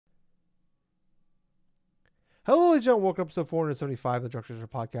Hello, ladies and gentlemen. Welcome to episode 475 of the Drunk Treasure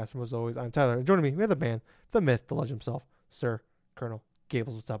Podcast. And as always, I'm Tyler. And joining me, we have the man, the myth, the legend himself, Sir Colonel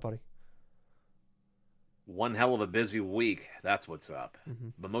Gables. What's up, buddy? One hell of a busy week. That's what's up. Mm-hmm.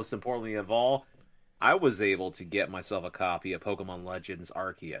 But most importantly of all, I was able to get myself a copy of Pokemon Legends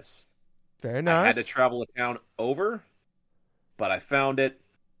Arceus. Very I had to nice. travel a town over, but I found it.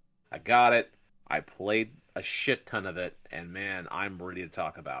 I got it. I played a shit ton of it, and man, I'm ready to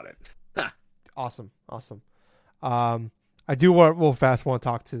talk about it. Awesome. Awesome. I do want real fast want to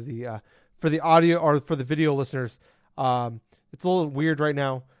talk to the for the audio or for the video listeners. It's a little weird right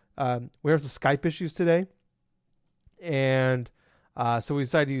now. We have some Skype issues today, and so we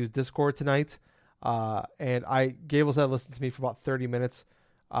decided to use Discord tonight. And Gables had listened to me for about 30 minutes,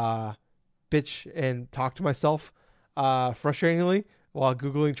 bitch and talk to myself, frustratingly while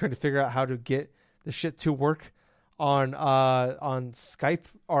googling trying to figure out how to get the shit to work on Skype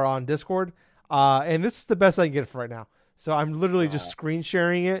or on Discord. And this is the best I can get for right now. So I'm literally just Oh, screen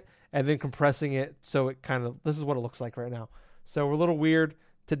sharing it and then compressing it. So it kind of, this is what it looks like right now. So we're a little weird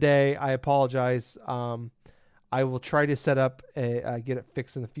today. I apologize. I will try to set up get it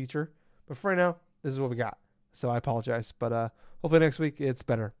fixed in the future. But for right now, this is what we got. So I apologize. But hopefully next week it's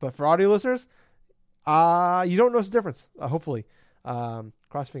better. But for audio listeners, you don't notice the difference. Hopefully.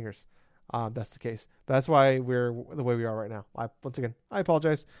 Cross fingers. That's the case. But that's why we're the way we are right now. Once again, I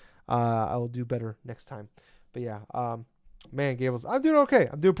apologize. I will do better next time. But yeah, man, Gables, I'm doing okay.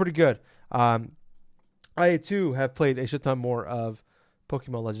 I'm doing pretty good. I too have played a shit ton more of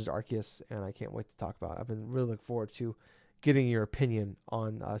Pokemon Legends Arceus, and I can't wait to talk about it. I've been really looking forward to getting your opinion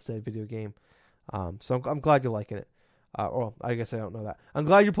on said video game. So I'm glad you're liking it. Well, I guess I don't know that. I'm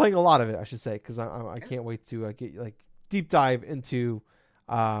glad you're playing a lot of it, I should say, because I can't wait to get like deep dive into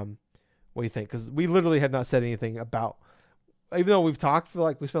what you think, because we literally have not said anything about. Even though we've talked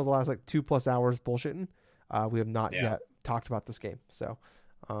for we spent the last 2+ hours bullshitting, we have not yeah. yet talked about this game. So,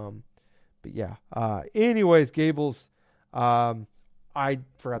 but yeah. Anyways, Gables, I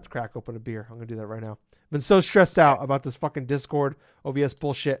forgot to crack open a beer. I'm gonna do that right now. Been so stressed Okay. out about this fucking Discord OBS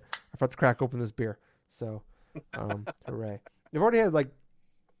bullshit. I forgot to crack open this beer. So, hooray! I've already had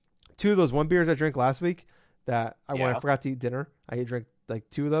two of those one beers I drank last week. That when I Yeah. forgot to eat dinner, I drank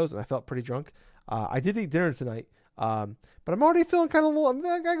two of those, and I felt pretty drunk. I did eat dinner tonight. But I'm already feeling kind of low.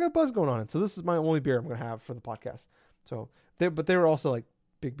 I got a buzz going on it. So this is my only beer I'm going to have for the podcast. So they were also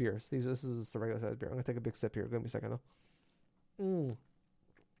big beers. This is just a regular size beer. I'm going to take a big sip here. Give me a second though. I don't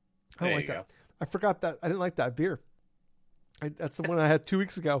There like you that. go. I forgot that I didn't like that beer. That's the one I had 2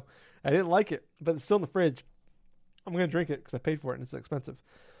 weeks ago. I didn't like it, but it's still in the fridge. I'm going to drink it because I paid for it and it's expensive.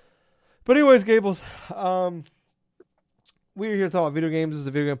 But anyways, Gables, we're here to talk about video games. This is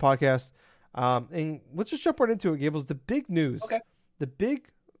a video game podcast. And let's just jump right into it, Gables. The big news. Okay. The big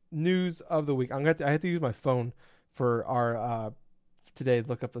news of the week. I have to use my phone for our today to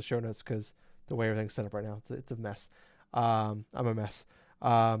look up the show notes because the way everything's set up right now, it's a mess. I'm a mess.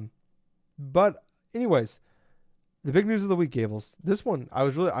 But anyways, the big news of the week, Gables. This one,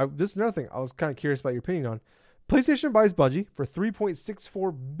 this is another thing I was kind of curious about your opinion on. PlayStation buys Bungie for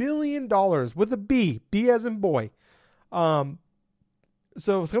 $3.64 billion with a B as in boy.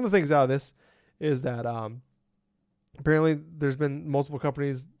 So some of the things out of this is that apparently there's been multiple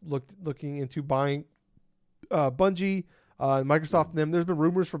companies looking into buying Bungie, Microsoft, and them. There's been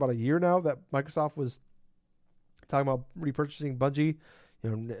rumors for about a year now that Microsoft was talking about repurchasing Bungie.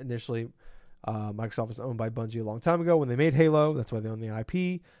 Initially, Microsoft was owned by Bungie a long time ago when they made Halo. That's why they own the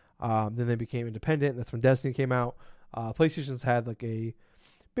IP. Then they became independent. That's when Destiny came out. PlayStation's had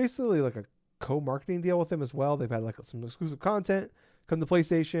basically a co-marketing deal with them as well. They've had some exclusive content come to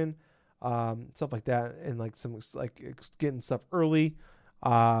PlayStation, stuff like that, and some getting stuff early.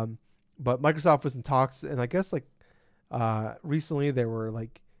 But Microsoft was in talks, and I guess recently they were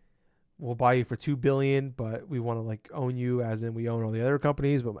we'll buy you for $2 billion, but we want to own you as in we own all the other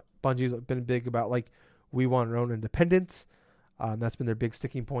companies. But Bungie's been big about we want our own independence. That's been their big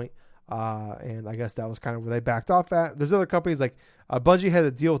sticking point. And I guess that was kind of where they backed off at. There's other companies Bungie had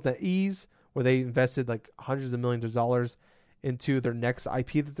a deal with NetEase where they invested hundreds of millions of dollars into their next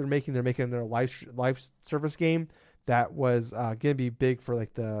IP that they're making. They're making their live service game that was going to be big for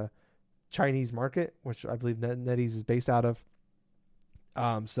the Chinese market, which I believe NetEase is based out of.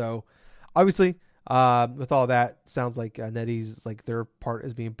 So obviously, with all that, sounds like NetEase their part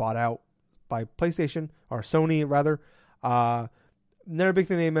is being bought out by PlayStation or Sony rather. Another big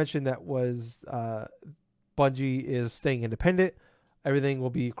thing they mentioned that was Bungie is staying independent. Everything will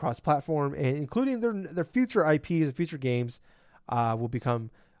be cross-platform, and including their future IPs and future games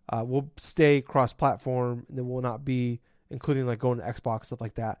will stay cross-platform. And they will not be including like going to Xbox, stuff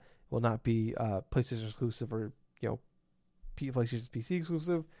like that, will not be PlayStation exclusive or PlayStation PC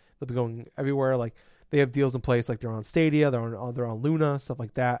exclusive. They'll be going everywhere. Like they have deals in place, like they're on Stadia, they're on Luna, stuff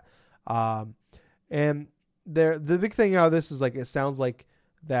like that. And the big thing out of this is like it sounds like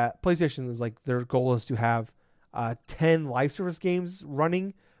that PlayStation is like their goal is to have 10 live service games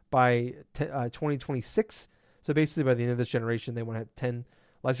running by 2026. So basically, by the end of this generation, they want to have 10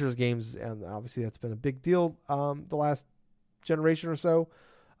 live service games, and obviously that's been a big deal the last generation or so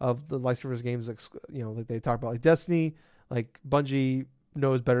of the live service games. Like they talk about like Destiny, like Bungie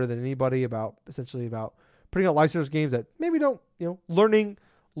knows better than anybody about putting out live service games that maybe don't learning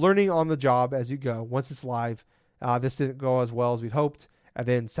on the job as you go. Once it's live, this didn't go as well as we'd hoped, and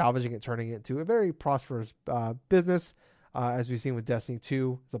then salvaging it, turning it into a very prosperous business, as we've seen with Destiny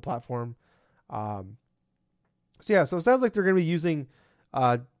 2 as a platform. So it sounds like they're going to be using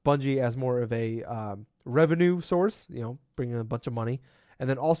Bungie as more of a revenue source, bringing in a bunch of money, and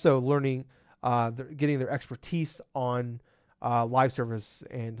then also learning, getting their expertise on live service,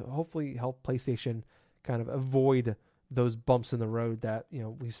 and hopefully help PlayStation kind of avoid those bumps in the road that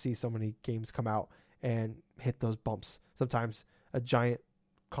we see so many games come out and hit those bumps. Sometimes a giant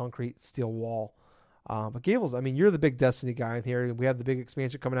concrete steel wall. But Gables, I mean, you're the big Destiny guy in here. We have the big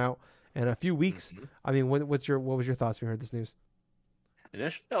expansion coming out in a few weeks. Mm-hmm. I mean, what was your thoughts when you heard this news?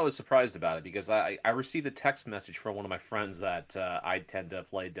 Initially, I was surprised about it because I received a text message from one of my friends that I tend to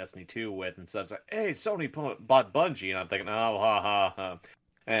play Destiny 2 with, and so I was like, "Hey, Sony bought Bungie," and I'm thinking, "Oh, ha ha ha."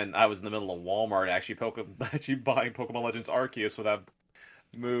 And I was in the middle of Walmart actually buying Pokemon Legends Arceus when that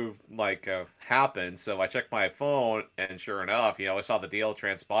move happened. So I checked my phone, and sure enough, I saw the deal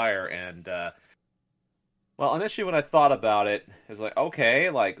transpire, and well, initially when I thought about it, it's like, okay,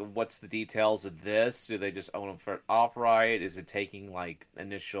 like, what's the details of this? Do they just own them for outright? Is it taking, like,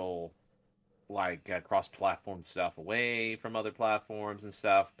 initial, cross-platform stuff away from other platforms and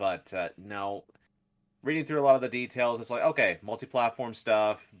stuff? But, no. Reading through a lot of the details, it's like, okay, multi-platform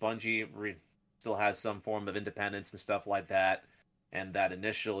stuff. Bungie still has some form of independence and stuff like that. And that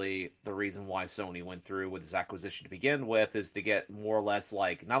initially, the reason why Sony went through with this acquisition to begin with is to get more or less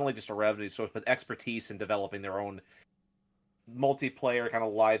like not only just a revenue source, but expertise in developing their own multiplayer kind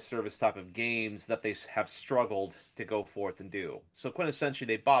of live service type of games that they have struggled to go forth and do. So quintessentially,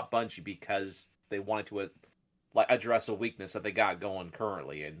 they bought Bungie because they wanted to address a weakness that they got going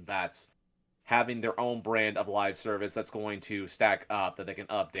currently, and that's having their own brand of live service that's going to stack up, that they can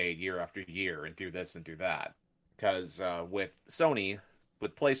update year after year and do this and do that. Because with Sony,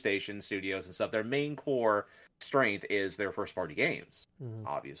 with PlayStation Studios and stuff, their main core strength is their first-party games. Mm-hmm.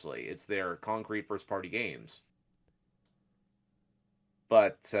 Obviously, it's their concrete first-party games.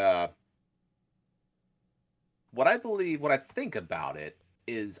 But what I think about it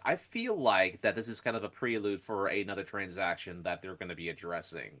is I feel like that this is kind of a prelude for another transaction that they're going to be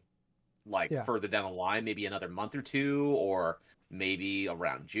addressing. Further down the line, maybe another month or two, or maybe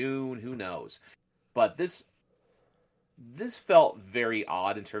around June, who knows. But this felt very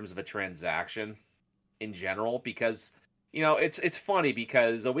odd in terms of a transaction in general, because it's funny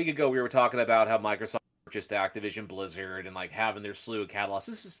because a week ago we were talking about how Microsoft purchased Activision Blizzard and having their slew of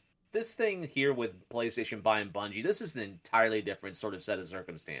catalogs. This thing here with PlayStation buying Bungie, this is an entirely different sort of set of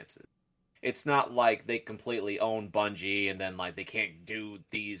circumstances. It's not like they completely own Bungie and then they can't do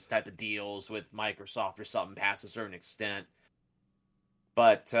these type of deals with Microsoft or something past a certain extent.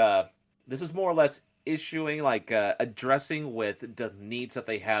 But this is more or less issuing addressing with the needs that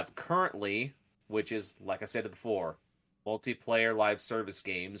they have currently, which is, like I said before, multiplayer live service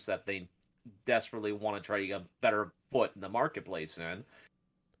games that they desperately want to try to get a better foot in the marketplace in.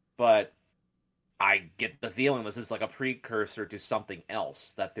 But I get the feeling this is like a precursor to something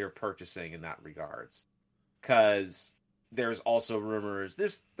else that they're purchasing in that regards. Because there's also rumors,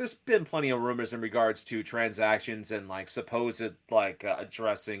 there's been plenty of rumors in regards to transactions and supposed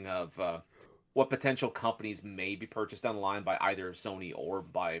addressing of what potential companies may be purchased down the line by either Sony or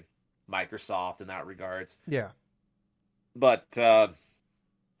by Microsoft in that regards. Yeah. But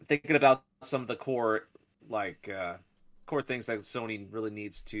thinking about some of the core things that Sony really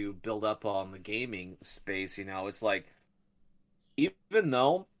needs to build up on the gaming space, it's like even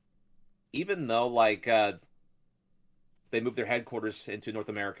though they moved their headquarters into North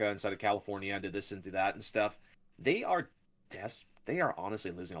America inside of California and did this and do that and stuff, they are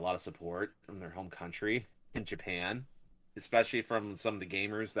honestly losing a lot of support from their home country in Japan, especially from some of the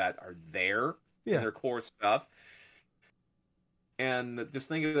gamers that are there in their core stuff. And just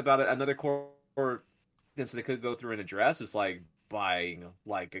thinking about it, another core things they could go through and address is buying a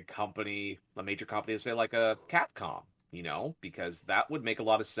major company, say like a Capcom, because that would make a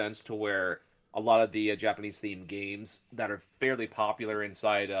lot of sense to where a lot of the Japanese themed games that are fairly popular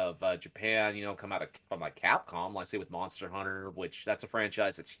inside of Japan, come out from like Capcom, like say with Monster Hunter, which that's a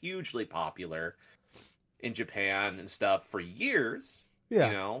franchise that's hugely popular in Japan and stuff for years.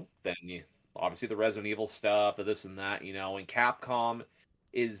 Yeah. Then obviously the Resident Evil stuff, the this and that, and Capcom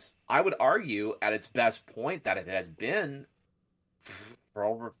is, I would argue, at its best point that it has been for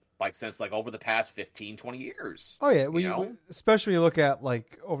over like since like over the past 15, 20 years. Oh yeah, especially when you look at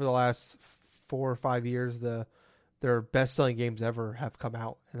like over the last 4 or 5 years, their best selling games ever have come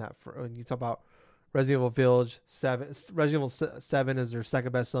out. And that when you talk about Resident Evil Village 7, Resident Evil 7 is their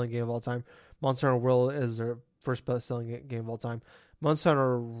second best selling game of all time. Monster Hunter World is their first best selling game of all time. Monster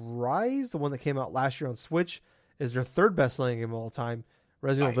Hunter Rise, the one that came out last year on Switch, is their third best selling game of all time.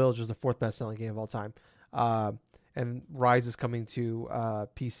 Resident Evil Village is the fourth best selling game of all time. And Rise is coming to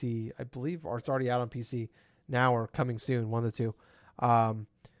PC, I believe, or it's already out on PC now or coming soon, one of the two. Then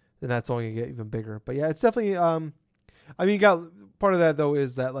that's only going to get even bigger. But yeah, it's definitely. I mean, you got part of that though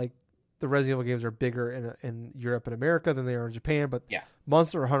is that like the Resident Evil games are bigger in Europe and America than they are in Japan. But yeah, the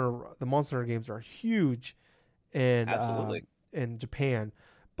Monster Hunter games are huge in Japan.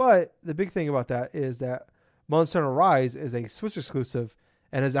 But the big thing about that is that Monster Hunter Rise is a Switch exclusive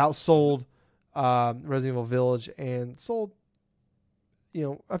and has outsold Resident Evil Village and sold,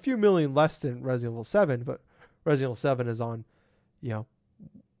 a few million less than Resident Evil 7, but Resident Evil 7 is on,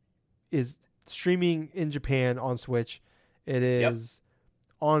 is streaming in Japan on Switch. It is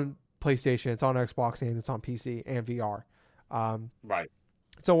on PlayStation, it's on Xbox, and it's on PC and VR. Right.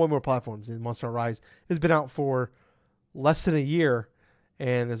 It's on one more platforms. And Monster Hunter Rise has been out for less than a year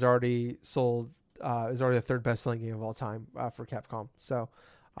and has already sold. Is already the third best selling game of all time for Capcom. So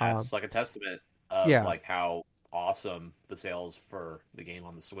that's like a testament of like how awesome the sales for the game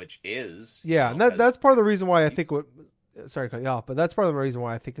on the Switch is. Yeah, and that's part of the reason why I think sorry to cut you off, but that's part of the reason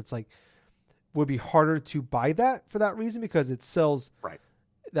why I think it's like would be harder to buy that for that reason, because it sells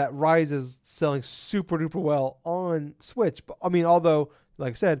that Rise is selling super duper well on Switch. But I mean, although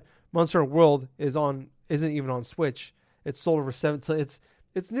like I said, Monster Hunter World isn't even on Switch. It's sold over 7.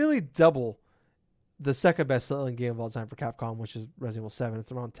 It's nearly double the second best selling game of all time for Capcom, which is Resident Evil 7.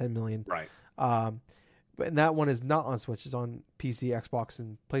 It's around 10 million. Right. But that one is not on Switch. It's on PC, Xbox,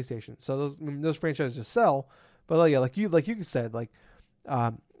 and PlayStation. So those franchises just sell. But yeah, like you said, like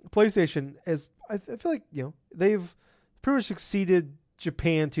PlayStation is. I feel like they've pretty much succeeded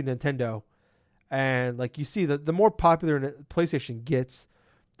Japan to Nintendo, and like you see the more popular PlayStation gets,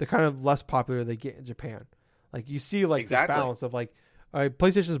 the kind of less popular they get in Japan. Like you see like this balance of like.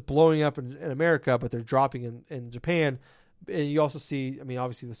 PlayStation is blowing up in America, but they're dropping in Japan. And you also see, I mean,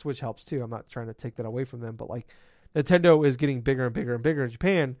 obviously the Switch helps too. I'm not trying to take that away from them, but like Nintendo is getting bigger and bigger and bigger in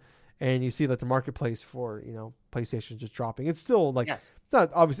Japan, and you see that the marketplace for PlayStation just dropping. It's still like it's not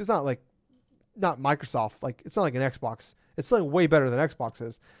obviously, it's not like not Microsoft, like it's not like an Xbox. It's still way better than Xbox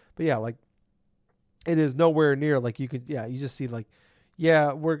is, but yeah, like it is nowhere near like you just see like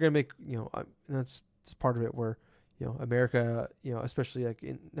we're gonna make and that's part of it where. America, especially like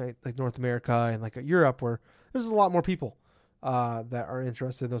in like North America and like Europe, where there's a lot more people that are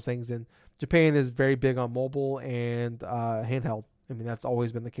interested in those things. And Japan is very big on mobile and handheld. I mean, that's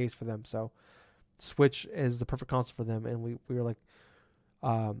always been the case for them. So Switch is the perfect console for them. And we were like,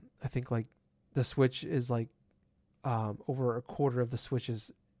 I think like the Switch is like over a quarter of the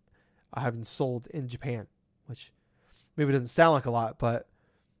Switches have been sold in Japan, which maybe doesn't sound like a lot, but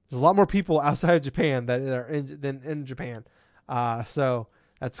there's a lot more people outside of Japan than in Japan. So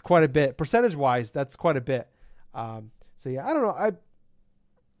that's quite a bit. Percentage-wise, that's quite a bit. So yeah, I don't know.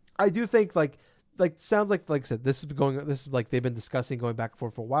 I do think like sounds like I said, this is like they've been discussing going back and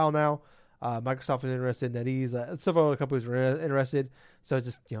forth for a while now. Microsoft is interested, NetEase, several other companies were interested. So it's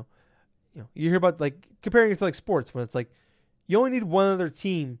just you hear about like comparing it to like sports when it's like you only need one other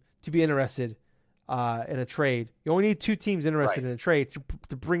team to be interested in a trade. You only need 2 teams interested in a trade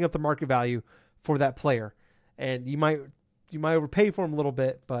to bring up the market value for that player, and you might overpay for him a little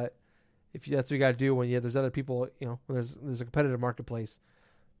bit, but if that's what you got to do when there's other people, when there's a competitive marketplace,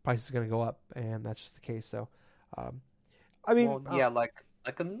 price is going to go up, and that's just the case. So, I mean, like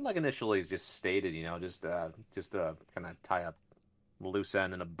initially just stated, just to kind of tie up a loose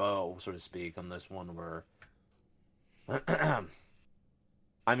end in a bow, so to speak, on this one where,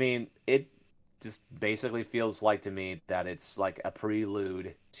 I mean, it just basically feels like to me that it's like a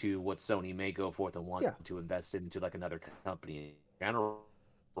prelude to what Sony may go forth and want to invest into like another company in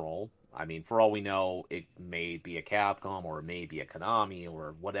general. I mean, for all we know, it may be a Capcom or it may be a Konami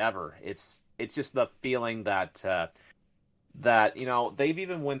or whatever. It's just the feeling that they've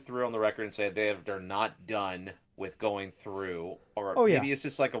even went through on the record and said they're not done with going through, or Oh yeah, maybe it's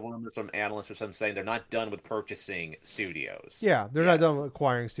just like a rumor from analysts or something saying they're not done with purchasing studios yeah. They're not yet. done with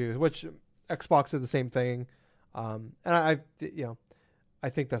acquiring studios, which Xbox did the same thing. And I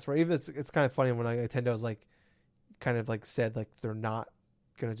think that's right. Even it's kind of funny when Nintendo's like kind of like said like they're not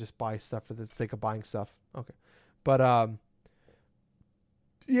gonna just buy stuff for the sake of buying stuff. Okay, but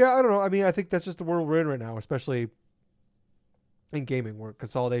yeah, I don't know. I mean, I think that's just the world we're in right now, especially in gaming, where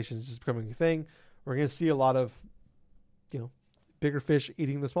consolidation is just becoming a thing. We're gonna see a lot of bigger fish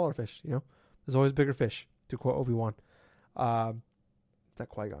eating the smaller fish. There's always bigger fish. To quote Obi-Wan. Is that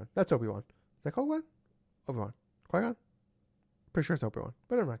Qui-Gon? That's Obi-Wan. Is that Qui-Gon? Obi-Wan. Qui-Gon? Pretty sure it's Obi-Wan.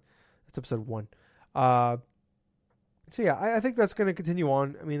 But never mind. That's episode 1. Uh, so yeah, I think that's going to continue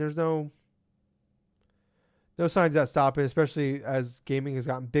on. I mean, there's no signs that stop it, especially as gaming has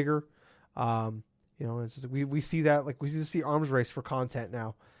gotten bigger. It's just, we see that like we see arms race for content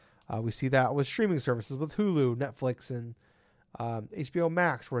now. We see that with streaming services with Hulu, Netflix, and HBO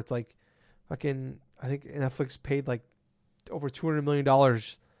Max, where it's like fucking. I think Netflix paid like over $200 million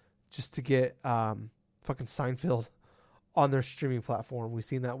just to get fucking Seinfeld on their streaming platform. We've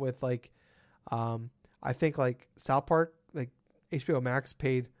seen that with like I think like South Park, like HBO Max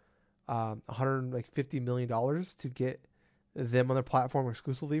paid $150 million to get them on their platform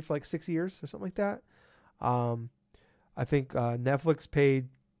exclusively for like 6 years or something like that. I think Netflix paid,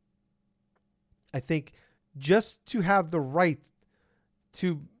 I think, just to have the right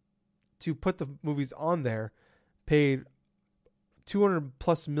to put the movies on there, paid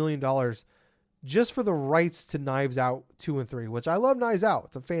 $200+ million just for the rights to Knives Out 2 and 3, which I love. Knives Out,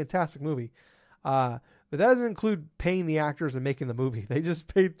 it's a fantastic movie. But that doesn't include paying the actors and making the movie. They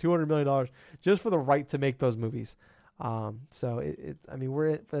just paid $200 million just for the right to make those movies. So I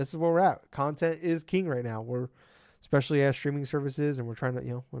mean, this is where we're at. Content is king right now. We're especially as streaming services, and we're trying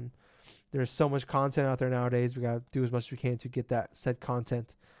to, when there's so much content out there nowadays, we got to do as much as we can to get that said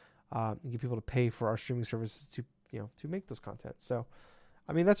content, and get people to pay for our streaming services to make those content. So,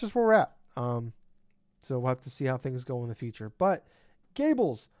 I mean, that's just where we're at. So we'll have to see how things go in the future. But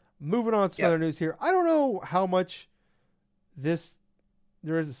Gables, moving on to some other news here. I don't know how much there is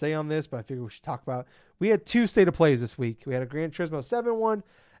to say on this, but I figure we should talk about it. We had 2 state of plays this week. We had a Gran Turismo 7 one,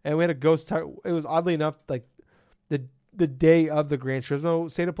 and we had a Ghost. It was oddly enough like the day of the Gran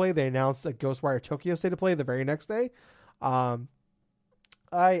Turismo state of play, they announced a Ghostwire Tokyo state of play the very next day. I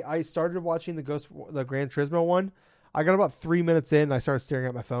started watching the Gran Turismo one. I got about 3 minutes in, and I started staring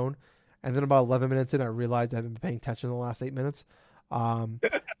at my phone, and then about 11 minutes in, I realized I haven't been paying attention in the last 8 minutes.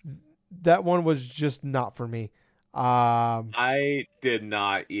 That one was just not for me. I did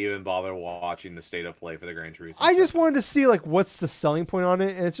not even bother watching the state of play for the Gran Turismo. I just wanted to see like what's the selling point on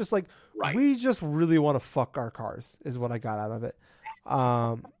it, and it's just like we just really want to fuck our cars is what I got out of it.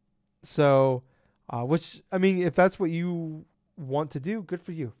 Which I mean, if that's what you want to do, good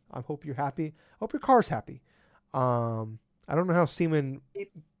for you. I hope you're happy. I hope your car's happy. I don't know how semen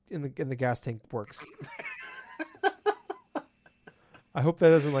in the gas tank works. I hope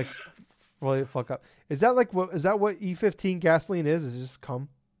that doesn't like really fuck up. Is that what E15 gasoline is? Is it just cum,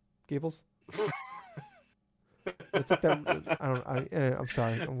 Gables? It's like that. I'm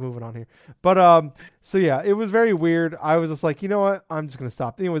sorry. I'm moving on here. But so yeah, it was very weird. I was just like, you know what? I'm just gonna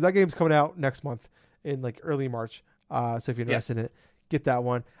stop. Anyways, that game's coming out next month in like early March. So if you're interested in it, get that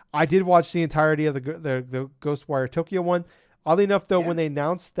one. I did watch the entirety of the Ghostwire Tokyo one. Oddly enough, though, when they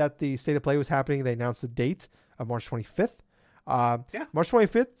announced that the state of play was happening, they announced the date of March 25th. March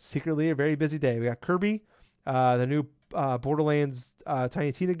 25th, secretly a very busy day. We got Kirby, the new Borderlands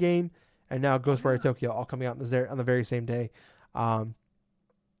Tiny Tina game, and now Ghostwire Tokyo all coming out on the very same day.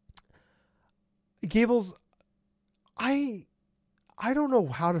 Gables, I don't know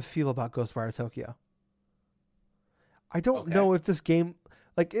how to feel about Ghostwire Tokyo. I don't know if this game,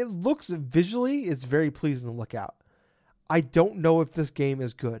 like, it looks visually, it's very pleasing to look at. I don't know if this game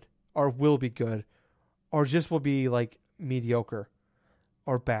is good or will be good or just will be like mediocre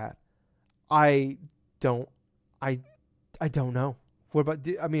or bad. I don't know. What about,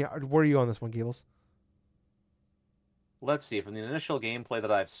 where are you on this one, Gables? Let's see. From the initial gameplay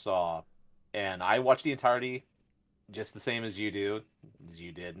that I saw, and I watched the entirety just the same as you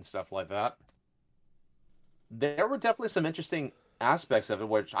did and stuff like that. There were definitely some interesting aspects of it,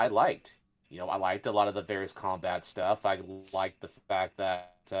 which I liked. I liked a lot of the various combat stuff. I liked the fact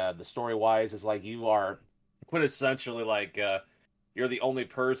that the story-wise is like you are quintessentially like you're the only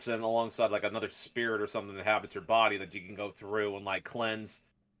person alongside like another spirit or something that inhabits your body that you can go through and like cleanse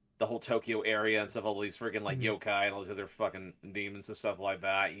the whole Tokyo area and stuff, all these freaking like Mhm. yokai and all these other fucking demons and stuff like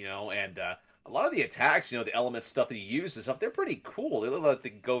that, and a lot of the attacks, the element stuff that he uses and stuff, they're pretty cool. They look like they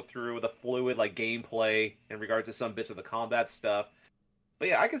go through with a fluid like gameplay in regards to some bits of the combat stuff. But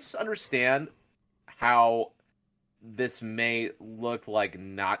yeah, I can understand how this may look like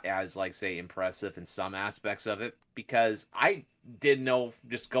not as like say impressive in some aspects of it because I didn't know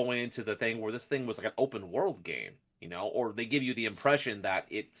just going into the thing where this thing was like an open world game, or they give you the impression that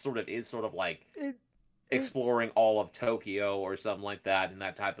it sort of is sort of like It it exploring all of Tokyo or something like that in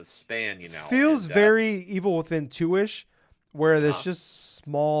that type of span, feels and very Evil Within 2-ish, where there's uh just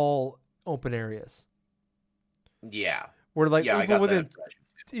small open areas. yeah. Where like Yeah, I got that impression.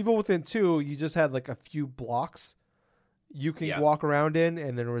 Evil Within 2, you just had like a few blocks you can Yeah. walk around in,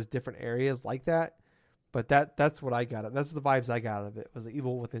 and there was different areas like that. But that's what I got. That's the vibes I got out of it. Was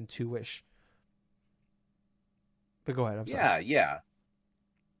Evil Within 2-ish. But go ahead. I'm sorry. Yeah, yeah.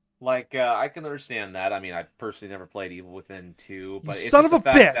 Like I can understand that. I mean, I personally never played Evil Within 2, You but it's son just of the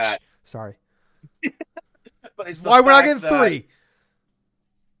a fact bitch. that Sorry. but This it's is the why we're not fact getting that 3.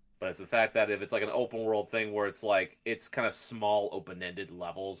 But it's the fact that if it's like an open world thing where it's like it's kind of small open-ended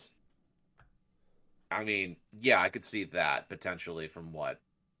levels. I mean, yeah, I could see that potentially from what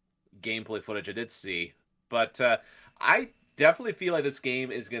gameplay footage I did see. But I definitely feel like this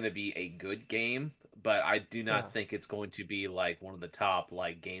game is going to be a good game, but I do Yeah. not think it's going to be like one of the top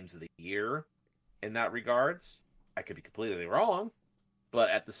like games of the year in that regards. I could be completely wrong, but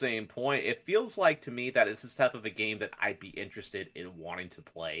at the same point, it feels like to me that it's this type of a game that I'd be interested in wanting to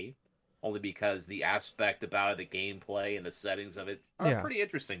play, only because the aspect about it, the gameplay and the settings of it are Yeah. pretty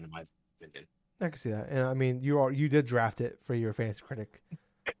interesting in my opinion. I can see that. And I mean, you did draft it for your fantasy critic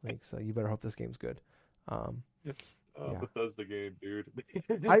league, so you better hope this game's good. Um, Oh, yeah. Bethesda game, dude.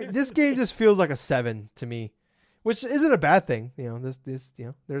 This game just feels like a 7 to me, which isn't a bad thing.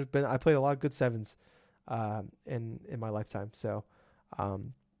 There's been I played a lot of good 7s, in my lifetime. So,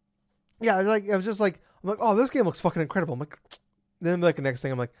 um, yeah, I was just like I'm like, oh, this game looks fucking incredible. I'm like, then like the next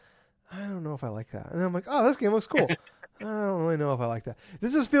thing I'm like, I don't know if I like that, and then I'm like, oh, this game looks cool. I don't really know if I like that.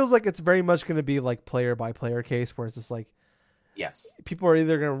 This just feels like it's very much going to be like player by player case, where it's just like Yes. people are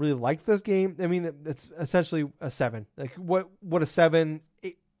either going to really like this game. I mean, it's essentially a 7. Like what a 7,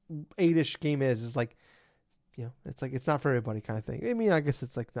 8-ish game is like, it's like it's not for everybody kind of thing. I mean, I guess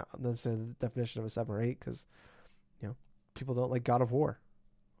it's like not necessarily the definition of a 7 or 8 because people don't like God of War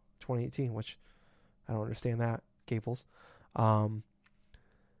 2018, which I don't understand that, Gables. Um,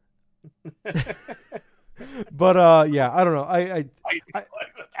 but yeah, I don't know. I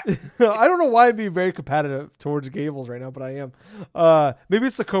I don't know why I'm being very competitive towards Gables right now, but I am. Maybe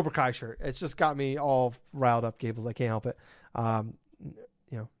it's the Cobra Kai shirt. It's just got me all riled up, Gables. I can't help it.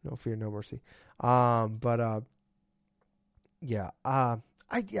 No fear, no mercy. But yeah. I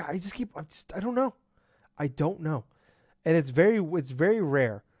just keep. I don't know. I don't know, and it's very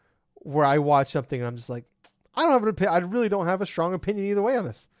rare where I watch something and I'm just like, I don't have an opinion. I really don't have a strong opinion either way on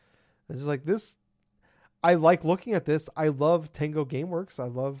this. It's just like this. I like looking at this. I love Tango Gameworks. I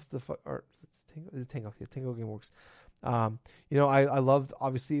love Tango Gameworks. I loved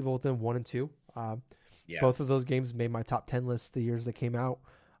obviously Evil Within 1 and 2. Yes. Both of those games made my top 10 list the years they came out.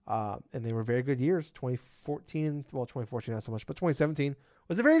 And they were very good years. 2014 not so much, but 2017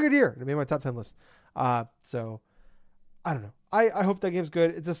 was a very good year. It made my top 10 list. So I don't know. I hope that game's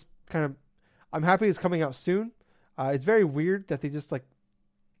good. It's just kind of, I'm happy it's coming out soon. It's very weird that they just like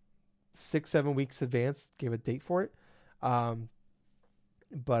 6-7 weeks advance gave a date for it.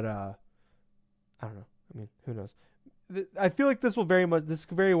 But I don't know. I mean, who knows? I feel like this could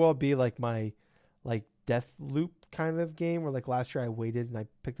very well be like my like death loop kind of game where like last year I waited and I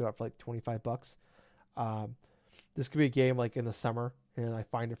picked it up for like $25. This could be a game like in the summer and I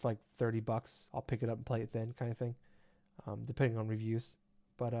find it for like $30. I'll pick it up and play it then, kind of thing. Depending on reviews.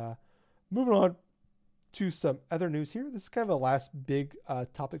 But moving on to some other news here. This is kind of the last big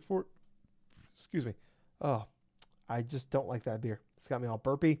topic for. Excuse me. Oh, I just don't like that beer. It's got me all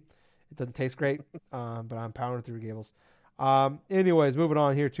burpy. It doesn't taste great, but I'm pounding through Gables. Anyways, moving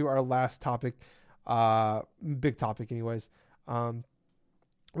on here to our last topic. Big topic, anyways.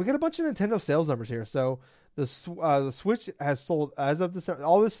 We got a bunch of Nintendo sales numbers here. So the Switch has sold as of December.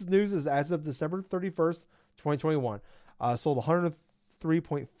 All this news is as of December 31st, 2021. Sold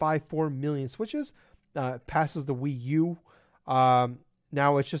 103.54 million Switches. Passes the Wii U.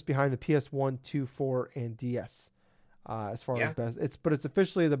 Now it's just behind the PS1, 2, 4, and DS. As far as best, it's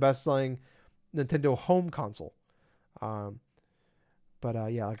officially the best-selling Nintendo home console. But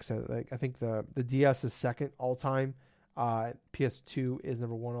yeah, like I said, I think the DS is second all time. PS2 is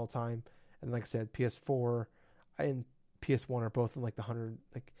number 1 all time, and like I said, PS4 and PS1 are both in like the 100,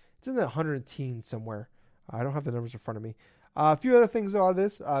 like it's in the 110 somewhere. I don't have the numbers in front of me. A few other things out of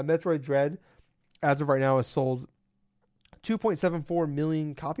this. Metroid Dread, as of right now, has sold 2.74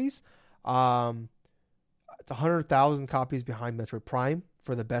 million copies. It's 100,000 copies behind Metroid Prime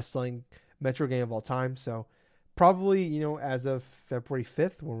for the best-selling Metro game of all time. So probably, as of February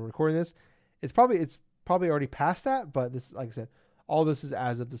 5th when we're recording this, it's probably already past that. But this, like I said, all this is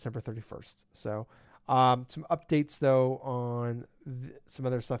as of December 31st. So some updates though on some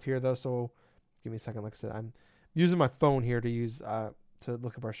other stuff here though. So give me a second. Like I said, I'm using my phone here to use to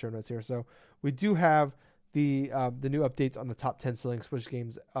look up our show notes here. So we do have the new updates on the top 10 selling Switch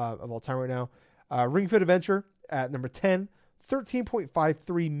games of all time right now. Ring Fit Adventure at number 10,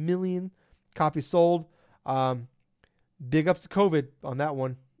 13.53 million copies sold. Big ups to COVID on that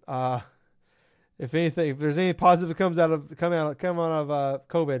one. If anything, if there's any positive that come out of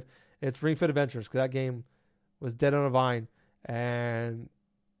COVID, it's Ring Fit Adventures, because that game was dead on a vine, and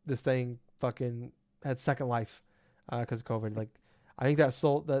this thing fucking had second life because of COVID. Like, I think that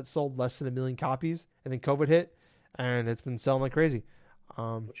sold less than 1 million copies, and then COVID hit, and it's been selling like crazy.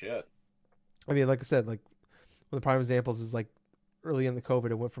 Shit. I mean, like I said, like one of the prime examples is like early in the COVID,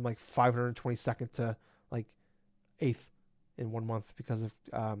 it went from like 522nd to like 8th in 1 month because of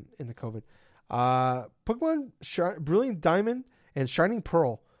in the COVID. Pokemon Brilliant Diamond and Shining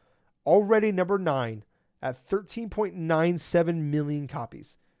Pearl already number 9 at 13.97 million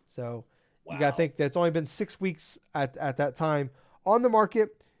copies. So wow. You gotta think that's only been 6 weeks at that time on the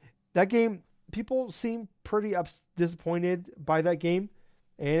market. That game, people seem pretty disappointed by that game,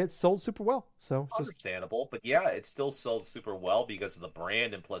 and it sold super well. So understandable, but yeah, it still sold super well because of the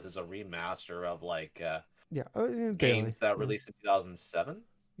brand, and plus it's a remaster of like games that released in 2007.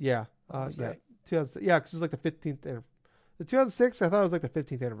 Yeah, 2000. Yeah, because it was like the 15th. The 2006, I thought it was like the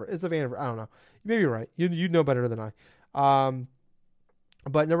 15th anniversary. It's the anniversary. I don't know. Maybe you're right. You know better than I.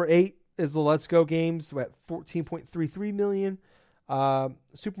 But number 8 is the Let's Go games at 14.33 million.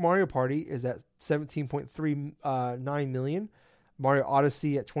 Super Mario Party is at 17.39 million. Mario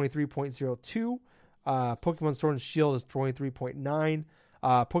Odyssey at 23.02. Pokemon Sword and Shield is 23.9.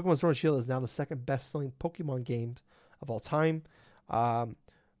 Pokemon Sword and Shield is now the second best-selling Pokemon game of all time.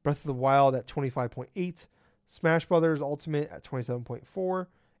 Breath of the Wild at 25.8. Smash Brothers Ultimate at 27.4.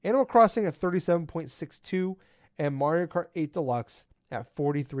 Animal Crossing at 37.62. And Mario Kart 8 Deluxe at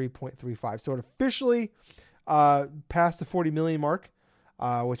 43.35. So it officially passed the 40 million mark,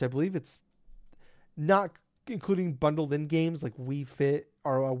 which I believe it's not including bundled in games like Wii Fit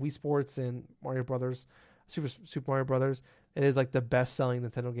or Wii Sports and Mario Brothers, Super Mario Brothers. It is like the best selling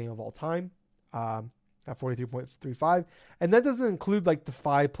Nintendo game of all time at 43.35. And that doesn't include like the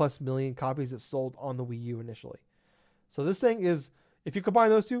 5+ million copies that sold on the Wii U initially. So this thing is, if you combine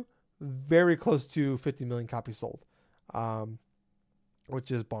those two, very close to 50 million copies sold,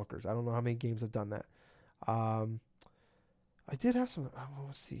 which is bonkers. I don't know how many games have done that. I did have some.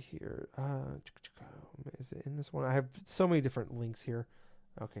 Let's see here. Is it in this one? I have so many different links here.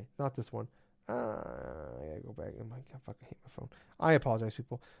 Okay, not this one. I gotta go back. I fucking hate my phone. I apologize,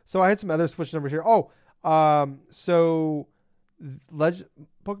 people. So I had some other Switch numbers here. So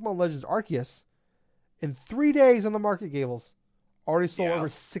Pokemon Legends Arceus in 3 days on the market, Gables, already sold over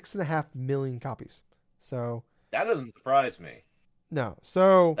 6.5 million copies. So that doesn't surprise me. No,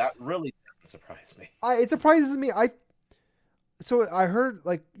 so that really doesn't surprise me. It surprises me. So I heard,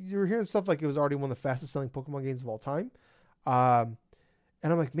 like, you were hearing stuff like it was already one of the fastest selling Pokemon games of all time. And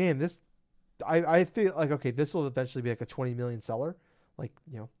I'm like, man, this, I feel like, okay, this will eventually be like a 20 million seller, like,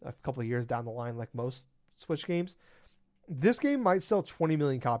 a couple of years down the line, like most Switch games. This game might sell 20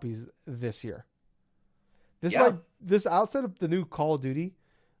 million copies this year. This outside of the new Call of Duty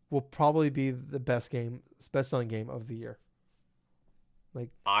will probably be the best selling game of the year. Like,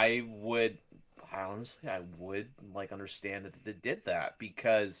 I would like understand that they did that,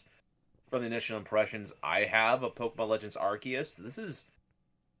 because from the initial impressions I have of Pokemon Legends Arceus, this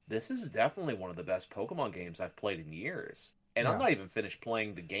is definitely one of the best Pokemon games I've played in years. And I'm not even finished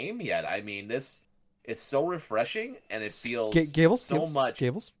playing the game yet. I mean, this is so refreshing, and it feels much.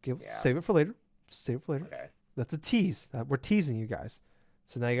 Gables, yeah. Save it for later. Okay. That's a tease. We're teasing you guys.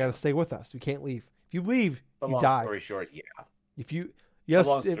 So now you got to stay with us. We can't leave. If you leave, you die. Long story short,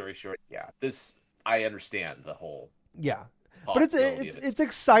 Long story short, this, I understand the whole. Yeah, but it's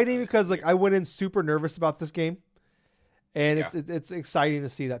exciting because like I went in super nervous about this game, and it's exciting to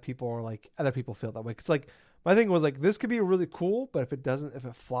see that people are like, other people feel that way. It's like, my thing was like, this could be really cool, but if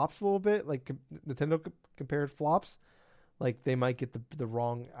it flops a little bit, like Nintendo compared flops, like they might get the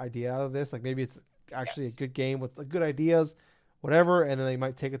wrong idea out of this. Like maybe it's actually a good game with good ideas, whatever, and then they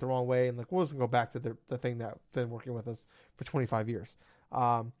might take it the wrong way and like we'll just go back to the thing that's been working with us for 25 years.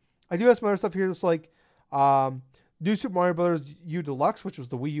 I do have some other stuff here, just like New Super Mario Bros. U Deluxe, which was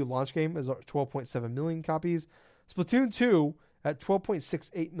the Wii U launch game, is 12.7 million copies. Splatoon 2 at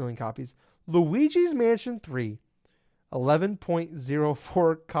 12.68 million copies. Luigi's Mansion 3,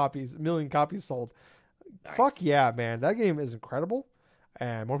 11.04 million copies sold. Nice. Fuck yeah, man. That game is incredible,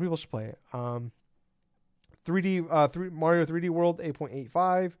 and more people should play it. 3D Mario 3D World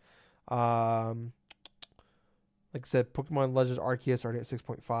 8.85. Like I said, Pokemon Legends Arceus already at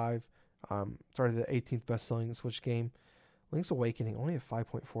 6.5. It's already the 18th best-selling Switch game. Link's Awakening only at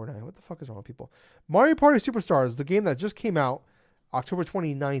 5.49. What the fuck is wrong with people? Mario Party Superstars, the game that just came out October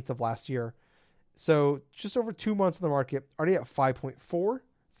 29th of last year. So just over 2 months in the market, already at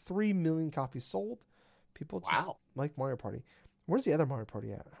 5.43 million copies sold. People just like Mario Party. Where's the other Mario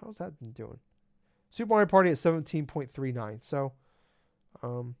Party at? How's that been doing? Super Mario Party at 17.39. So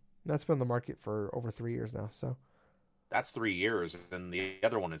that's been on the market for over 3 years now. So that's 3 years, and the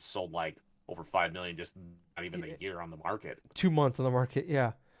other one has sold like over 5 million, just not even a year on the market. 2 months on the market,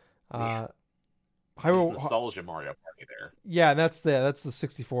 yeah. Nostalgia Mario Party there. Yeah, that's the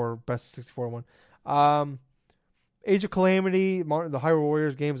 64 best 64 one. Age of Calamity, the Hyrule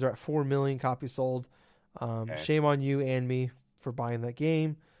Warriors games are at 4 million copies sold. Shame on you and me for buying that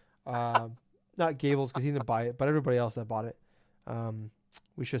game. Not Gables because he didn't buy it, but everybody else that bought it.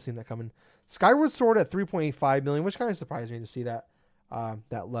 We should have seen that coming. Skyward Sword at 3.85 million, which kind of surprised me to see that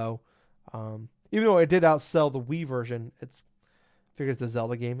that low. Even though it did outsell the Wii version, I figured it's a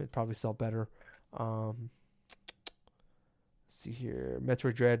Zelda game. It'd probably sell better. Let's see here.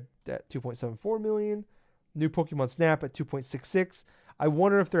 Metroid Dread at 2.74 million. New Pokemon Snap at 2.66. I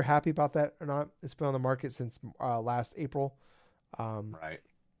wonder if they're happy about that or not. It's been on the market since last April. Right.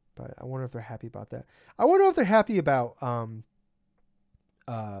 But I wonder if they're happy about that. I wonder if they're happy about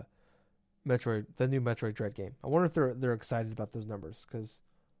Metroid, the new Metroid Dread game. I wonder if they're excited about those numbers, because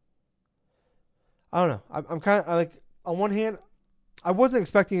I don't know. I'm kind of like, on one hand, I wasn't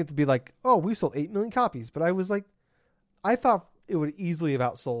expecting it to be like, oh, we sold 8 million copies, but I was like, I thought it would easily have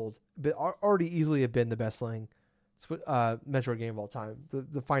outsold, but already easily have been the best selling Metroid game of all time.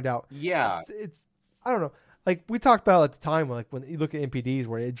 To find out, yeah, it's I don't know. Like we talked about at the time, like when you look at NPDs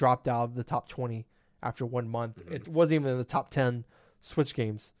where it dropped out of the top 20 after 1 month, it wasn't even in the top 10 Switch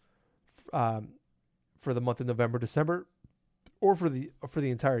games for the month of November, December, or for the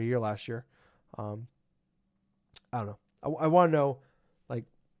entire year last year. I don't know. I want to know, like,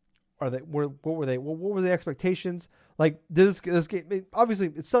 what were the expectations? Like, did this game,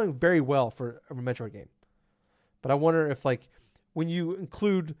 obviously it's selling very well for a Metroid game, but I wonder if, like, when you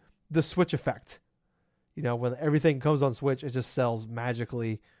include the Switch effect, you know, when everything comes on Switch, it just sells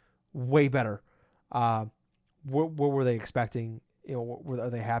magically way better. What were they expecting? You know,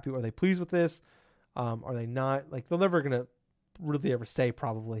 are they happy? Are they pleased with this? Are they not? Like, they're never gonna really ever stay,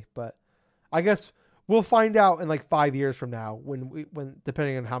 probably. But I guess we'll find out in like 5 years from now, when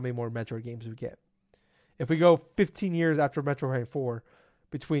depending on how many more Metroid games we get. If we go 15 years after Metroid Prime 4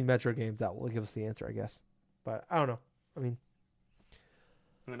 between Metroid games, that will give us the answer, I guess. But I don't know. I mean,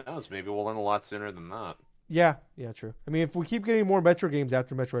 who knows? Maybe we'll learn a lot sooner than that. Yeah, true. I mean, if we keep getting more Metroid games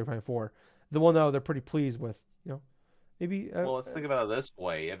after Metroid Prime 4, then we'll know they're pretty pleased with, you know, maybe. Well, let's think about it this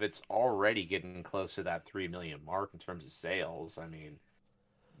way: if it's already getting close to that 3 million mark in terms of sales, I mean,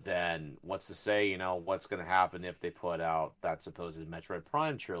 then what's to say, you know, what's going to happen if they put out that supposed Metroid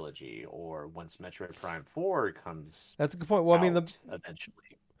Prime trilogy, or once Metroid Prime 4 comes? That's a good point. Well, I mean, eventually.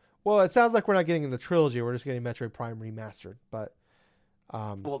 Well, it sounds like we're not getting the trilogy; we're just getting Metroid Prime remastered. But,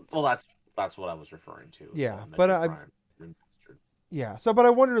 well, that's what I was referring to. Yeah, but yeah. So, but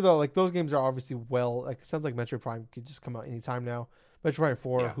I wonder though, like those games are obviously like it sounds like Metroid Prime could just come out anytime now. Metroid Prime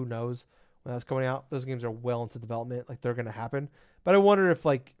 4, who knows when that's coming out? Those games are well into development, like they're gonna happen. But I wonder if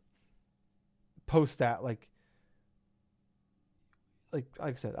like post that, like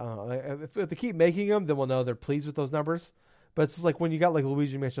I said, I don't know. Like, if they keep making them, then we'll know they're pleased with those numbers. But it's just like when you got like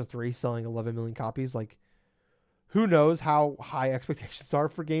Luigi Mansion 3 selling 11 million copies, like who knows how high expectations are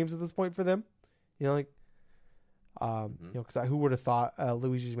for games at this point for them? You know, like, you know, because who would have thought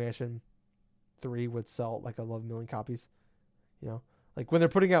Luigi's Mansion 3 would sell like 11 million copies? You know, like when they're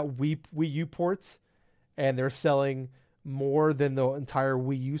putting out Wii U ports and they're selling more than the entire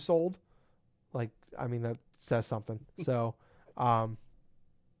Wii U sold. Like, I mean, that says something. So,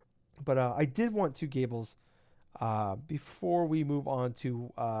 but I did want to, Gables, before we move on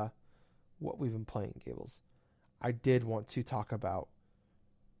to what we've been playing, Gables, I did want to talk about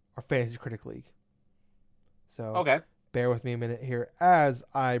our Fantasy Critic League. So, okay, bear with me a minute here as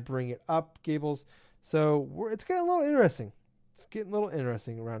I bring it up, Gables. So it's getting a little interesting. It's getting a little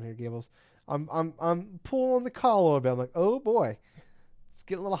interesting around here, Gables. I'm pulling the collar a little bit. I'm like, oh boy, it's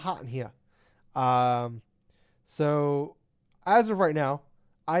getting a little hot in here. So as of right now,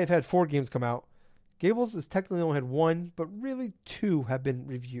 I have had 4 games come out. Gables has technically only had 1, but really 2 have been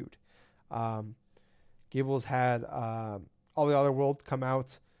reviewed. Gables had All the Other World come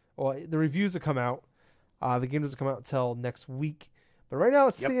out. Well, the reviews have come out. The game doesn't come out until next week. But right now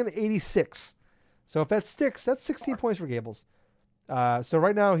it's sitting at 86. So if that sticks, that's 16 points for Gables. So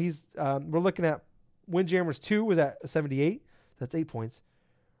right now we're looking at Windjammers 2 was at 78. That's 8 points.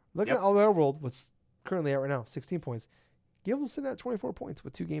 Looking at All the Other World, what's currently at right now, 16 points. Gables sitting at 24 points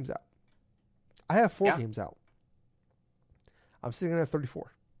with 2 games out. I have 4 games out. I'm sitting at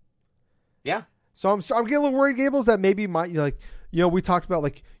 34. Yeah. So I'm getting a little worried, Gables, that maybe we talked about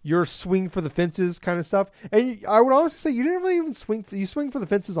like your swing for the fences kind of stuff, and I would honestly say you didn't really even swing. You swing for the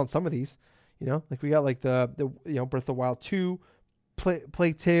fences on some of these, like we got like the Breath of the Wild 2,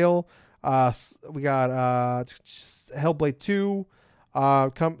 Plague Tale, we got Hellblade 2,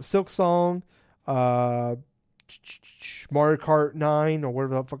 Silk Song, Mario Kart 9 or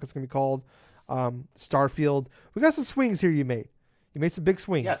whatever the fuck it's gonna be called, Starfield. We got some swings here. You made some big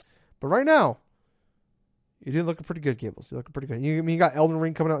swings, but right now. You did look pretty good, Gables. You're looking pretty good. You got Elden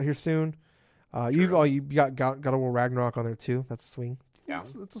Ring coming out here soon. You got God of War Ragnarok on there too. That's a swing. Yeah,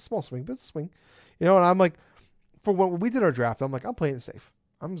 it's a small swing, but it's a swing. And I'm like, for when we did our draft, I'm like, I'm playing it safe.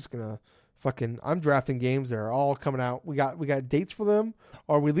 I'm just gonna I'm drafting games that are all coming out. We got dates for them,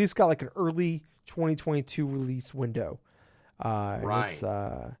 or we at least got like an early 2022 release window. Right.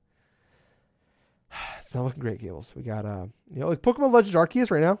 It's not looking great, Gables. We got like Pokemon Legends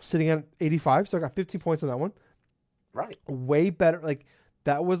Arceus right now sitting at 85, so I got 15 points on that one. Right. Way better. Like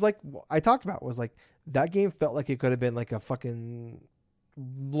that was like I talked about was like that game felt like it could have been like a fucking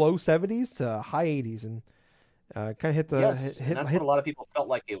low 70s to high 80s, and kind of hit the and that's what a lot of people felt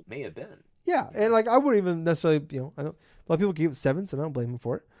like it may have been. Yeah, and like I wouldn't even necessarily I don't. A lot of people gave it 7s, and I don't blame them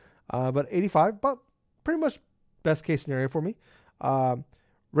for it. But 85, but pretty much best case scenario for me.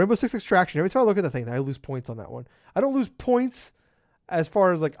 Rainbow Six Extraction. Every time I look at the thing, I lose points on that one. I don't lose points as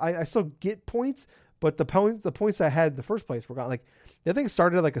far as like I still get points, but the points I had in the first place were gone. Like the thing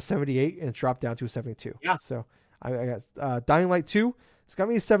started at like a 78 and it's dropped down to a 72. Yeah. So I got Dying Light 2. It's got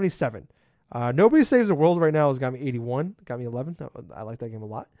me a 77. Nobody Saves the World right now has got me 81. Got me 11. I like that game a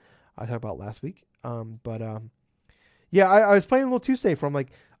lot. I talked about it last week. Yeah, I was playing a little too safe. Where I'm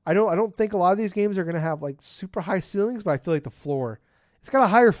like, I don't think a lot of these games are gonna have like super high ceilings, but I feel like the floor. It's got a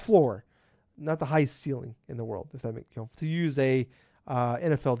higher floor, not the highest ceiling in the world. If that makes to use a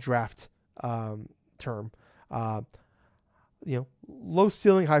NFL draft term, low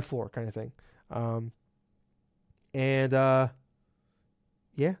ceiling, high floor kind of thing.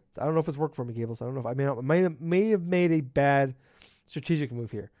 Yeah, I don't know if it's worked for me, Gables. I don't know if I may have made a bad strategic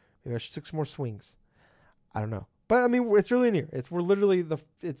move here. Maybe I should take some more swings. I don't know, but I mean it's really near. We're literally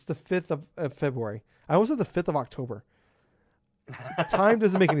it's the 5th of February. I almost said the 5th of October. Time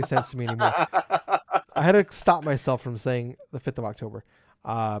doesn't make any sense to me anymore. I had to stop myself from saying the 5th of October.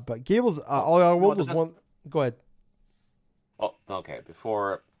 But Gables, All the Other World was one. Go ahead. Oh, okay.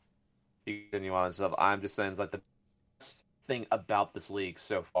 Before you continue on and stuff, I'm just saying it's like the best thing about this league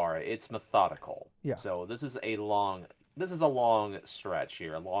so far. It's methodical. Yeah. So this is a long stretch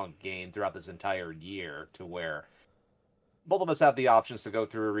here, a long game throughout this entire year to where both of us have the options to go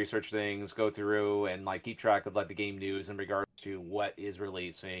through, research things, go through and like keep track of like the game news in regards to what is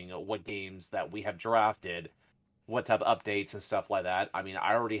releasing, what games that we have drafted, what type of updates and stuff like that. I mean,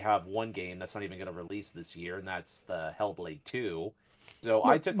 I already have one game that's not even going to release this year, and that's the Hellblade 2. So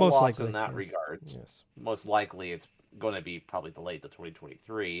I took a loss in that regard. Yes. Most likely it's going to be probably delayed to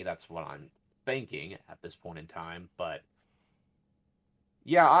 2023. That's what I'm thinking at this point in time. But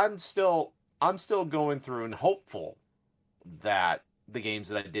yeah, I'm still going through and hopeful that the games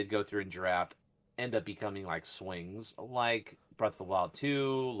that I did go through and draft end up becoming like swings, like Breath of the Wild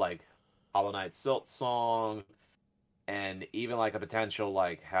 2, like Hollow Knight Silk Song, and even like a potential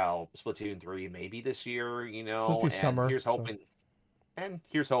like how Splatoon 3 maybe this year, and summer, here's hoping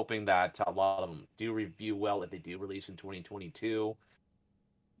that a lot of them do review well if they do release in 2022.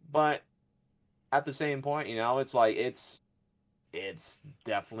 But at the same point, it's like it's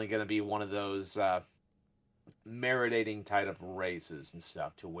definitely going to be one of those meridating type of races and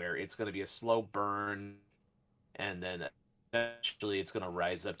stuff to where it's going to be a slow burn, and then eventually it's going to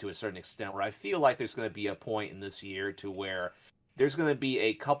rise up to a certain extent where I feel like there's going to be a point in this year to where there's going to be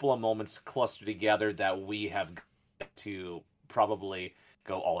a couple of moments clustered together that we have to probably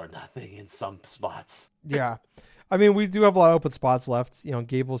go all or nothing in some spots. Yeah. I mean, we do have a lot of open spots left.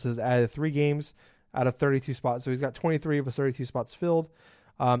 Gables has added 3 games. out of 32 spots. So he's got 23 of his 32 spots filled.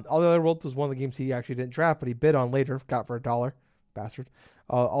 All the Other World was one of the games he actually didn't draft, but he bid on later, got for $1. Bastard.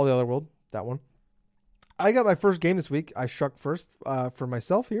 All the Other World, that one. I got my first game this week. I struck first for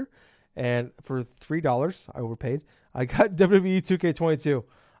myself here, and for $3, I overpaid. I got WWE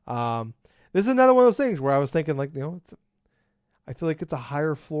 2K22. This is another one of those things where I was thinking, like, I feel like it's a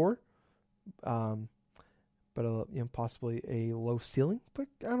higher floor, but possibly a low ceiling. But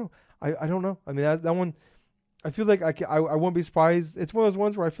I don't know. I don't know. I mean, that one, I feel like I wouldn't be surprised. It's one of those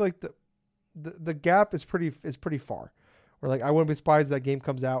ones where I feel like the gap is pretty far. Where like I wouldn't be surprised that game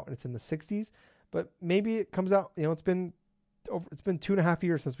comes out and it's in the 60s, but maybe it comes out. It's been 2.5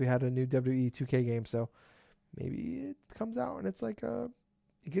 years since we had a new WWE 2K game, so maybe it comes out and it's like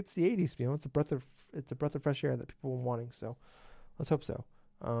it gets the 80s. It's a breath of fresh air that people were wanting. So let's hope so.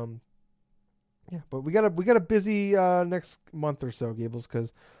 Yeah, but we got a busy next month or so, Gables,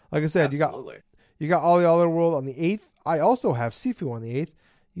 because like I said, Absolutely. you got All the Other World on the 8th. I also have Sifu on the 8th.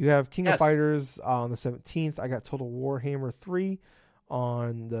 You have King of Fighters on the 17th. I got Total Warhammer 3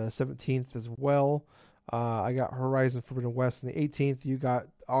 on the 17th as well. I got Horizon Forbidden West on the 18th.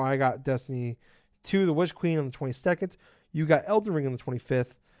 I got Destiny 2, The Witch Queen on the 22nd. You got Elden Ring on the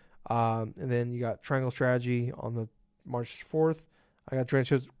 25th. And then you got Triangle Strategy on the March 4th. I got Gran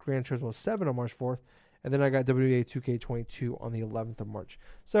Turismo 7 on March 4th. And then I got WA 2K22 on the 11th of March.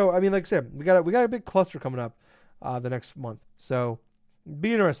 So, I mean, like I said, we got a big cluster coming up the next month. So,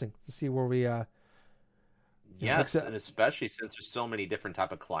 be interesting to see where we yes, and especially since there's so many different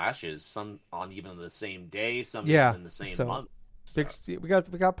type of clashes, some on even the same day, some even in the same month. So. We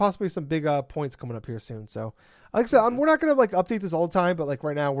got possibly some big points coming up here soon. So, like I said, we're not gonna like update this all the time, but like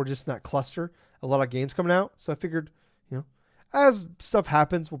right now we're just in that cluster. A lot of games coming out, so I figured, as stuff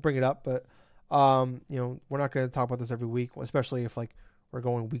happens, we'll bring it up. But we're not gonna talk about this every week, especially if like we're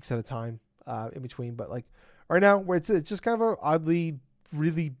going weeks at a time in between. But like right now, where it's just kind of a oddly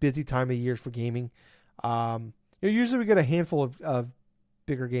really busy time of year for gaming. Usually we get a handful of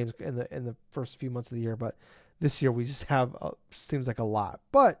bigger games in the first few months of the year, but this year we just have seems like a lot.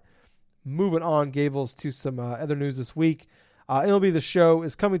 But moving on, Gables, to some other news this week. MLB The Show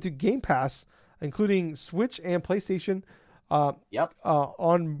is coming to Game Pass, including Switch and PlayStation. On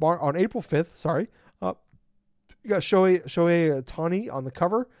April 5th. Sorry. You got Shohei Ohtani on the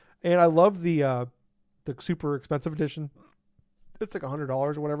cover, and I love the super expensive edition. It's like $100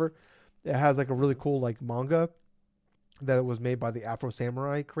 or whatever. It has like a really cool like manga that was made by the Afro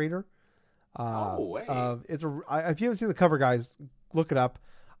Samurai creator. If you haven't seen the cover, guys, look it up.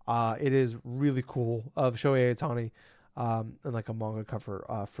 It is really cool of Shohei Ohtani, and like a manga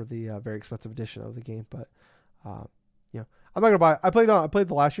cover for the very expensive edition of the game. But I'm not gonna buy it. I played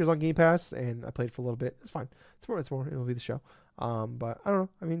the last year's on Game Pass, and I played for a little bit. It's fine. It's more. It'll be the show. But I don't know.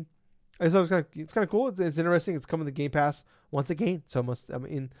 I mean, it's kind of cool. It's interesting. It's coming to Game Pass once again. So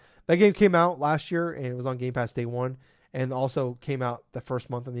that game came out last year and it was on Game Pass day one, and also came out the first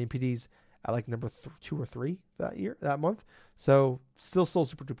month on the NPDs at like number 2 or 3 that month. So still sold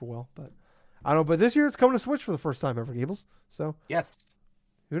super duper well. But I don't know. But this year it's coming to Switch for the first time ever, Gables. So yes,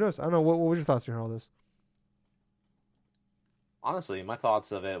 who knows? I don't know. What was your thoughts on all this? Honestly, my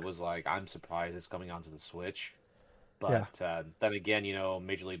thoughts of it was like, I'm surprised it's coming onto the Switch. But then again,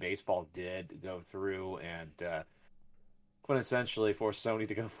 Major League Baseball did go through and quintessentially force Sony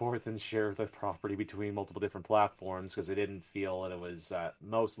to go forth and share the property between multiple different platforms because they didn't feel that it was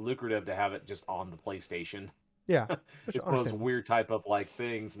most lucrative to have it just on the PlayStation. Yeah. It's one of those weird type of like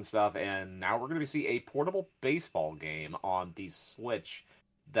things and stuff. And now we're going to see a portable baseball game on the Switch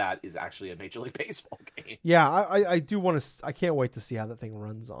that is actually a Major League Baseball game. Yeah, I do want to. I can't wait to see how that thing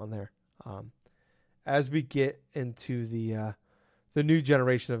runs on there. As we get into the new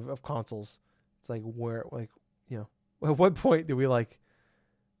generation of consoles, it's like at what point do we like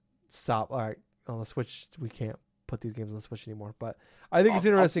stop? All right, on the Switch we can't put these games on the Switch anymore. But I think it's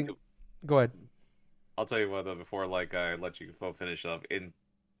interesting. Go ahead. I'll tell you what though, before like I let you finish up. In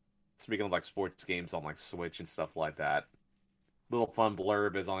speaking of like sports games on like Switch and stuff like that, little fun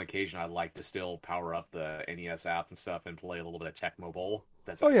blurb is on occasion I like to still power up the NES app and stuff and play a little bit of Tecmo Bowl.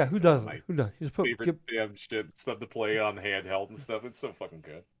 That's who doesn't? Who doesn't? You just damn shit stuff to play on handheld and stuff. It's so fucking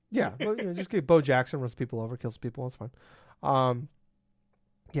good. Yeah, well, just get Bo Jackson, runs people over, kills people. It's fine.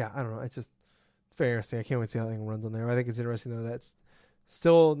 Yeah, I don't know. It's very interesting. I can't wait to see how that thing runs on there. I think it's interesting though that's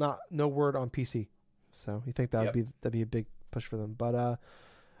still no word on PC. So you think that'd be a big push for them. But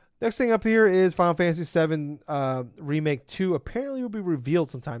next thing up here is Final Fantasy VII Remake 2. Apparently will be revealed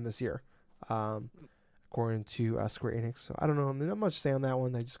sometime this year, according to Square Enix. So I don't know. I mean, not much to say on that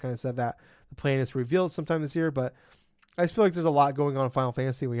one. They just kind of said that the plan is to reveal it sometime this year. But I just feel like there's a lot going on in Final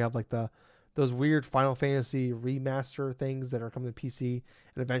Fantasy. We have like the those weird Final Fantasy remaster things that are coming to PC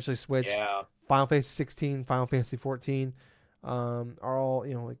and eventually Switch. Yeah. Final Fantasy 16, Final Fantasy 14 are all,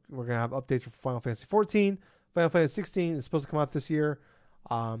 like we're going to have updates for Final Fantasy 14. Final Fantasy 16 is supposed to come out this year.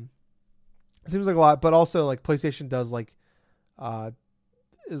 It seems like a lot, but also like PlayStation does like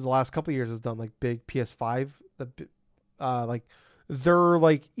is the last couple of years has done like big PS5 like their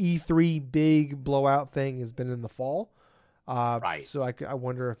like E3 big blowout thing has been in the fall. Right. So I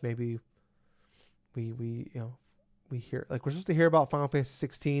wonder if maybe we hear like we're supposed to hear about Final Fantasy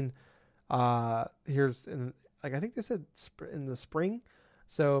 16 here's in like I think they said in the spring.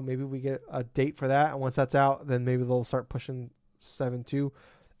 So maybe we get a date for that, and once that's out, then maybe they'll start pushing 7.2.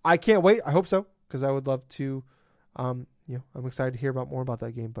 I can't wait. I hope so, because I would love to. I'm excited to hear more about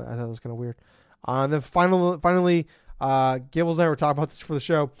that game, but I thought it was kind of weird. And then finally, Gables and I were talking about this for the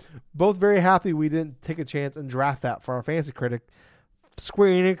show. Both very happy we didn't take a chance and draft that for our fantasy critic. Square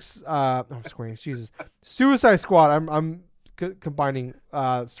Enix, Jesus, Suicide Squad. I'm combining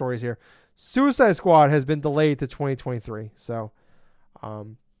stories here. Suicide Squad has been delayed to 2023. So, I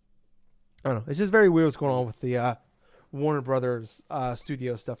don't know. It's just very weird what's going on with the Warner Brothers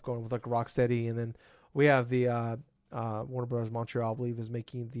studio stuff going with like Rocksteady, and then we have the Warner Brothers Montreal, I believe, is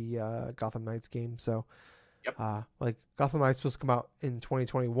making the Gotham Knights game. So, yep. Like Gotham Knights was supposed to come out in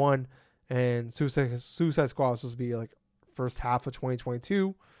 2021, and Suicide Squad was supposed to be like first half of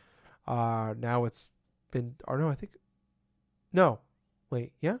 2022. Now it's been, or no, I think, no,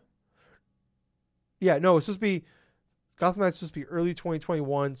 wait, yeah, no, it's supposed to be Gotham Knights supposed to be early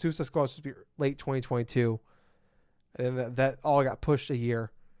 2021. Suicide Squad was supposed to be late 2022. And that all got pushed a year.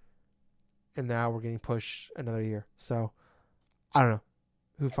 And now we're getting pushed another year. So, I don't know.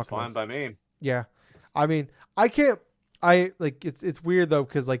 Who That's fucking fine knows? by me. Yeah. I mean, it's weird though,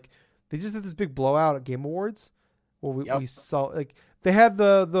 because like they just did this big blowout at Game Awards where we saw like they had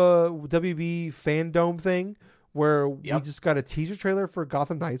the WB Fandom thing where we just got a teaser trailer for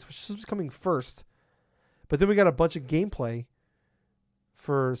Gotham Knights, which is coming first. But then we got a bunch of gameplay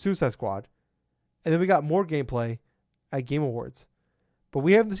for Suicide Squad. And then we got more gameplay at Game Awards. But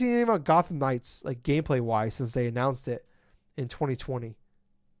we haven't seen anything about Gotham Knights, like gameplay-wise, since they announced it in 2020.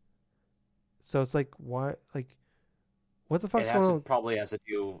 So it's like, why? Like, what the fuck's going on? Probably has to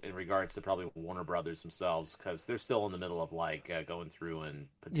do in regards to probably Warner Brothers themselves, because they're still in the middle of like going through and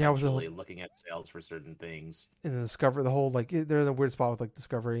potentially looking at sales for certain things. And then Discovery, the whole like they're in a weird spot with like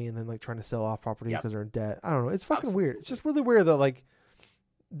Discovery, and then like trying to sell off property because they're in debt. I don't know. It's fucking weird. It's just really weird that like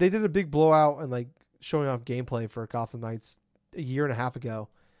they did a big blowout and like showing off gameplay for Gotham Knights a year and a half ago,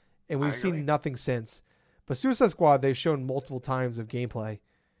 and we've seen nothing since. But Suicide Squad, they've shown multiple times of gameplay,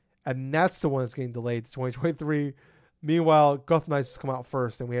 and that's the one that's getting delayed to 2023. Meanwhile, Gotham Knights has come out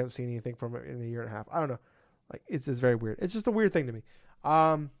first, and we haven't seen anything from it in a year and a half. I don't know. Like it's very weird. It's just a weird thing to me.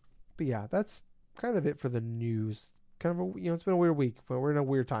 But yeah, that's kind of it for the news. Kind of it's been a weird week, but we're in a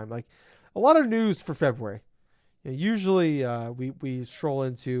weird time. Like a lot of news for February. Usually, we stroll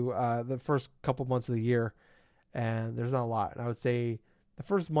into the first couple months of the year, and there's not a lot. And I would say the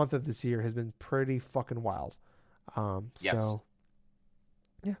first month of this year has been pretty fucking wild. So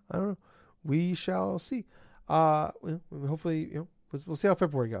yeah, I don't know. We shall see. Hopefully, we'll see how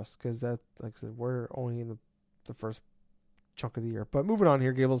February goes, because that, like I said, we're only in the first chunk of the year. But moving on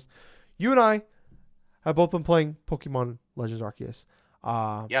here, Gables, you and I have both been playing Pokemon Legends Arceus.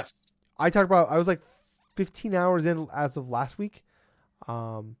 Yes. I was like 15 hours in as of last week.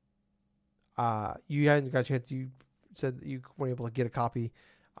 You hadn't got a chance. You said that you weren't able to get a copy.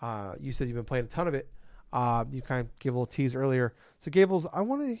 You said you've been playing a ton of it. You kind of gave a little tease earlier. So, Gables, I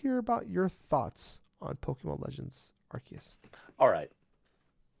want to hear about your thoughts on Pokemon Legends Arceus. All right.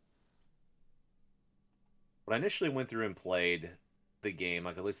 When I initially went through and played the game,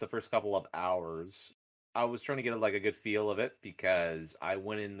 like at least the first couple of hours, I was trying to get like a good feel of it, because I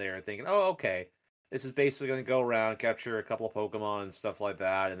went in there thinking, oh, okay, this is basically going to go around, capture a couple of Pokemon and stuff like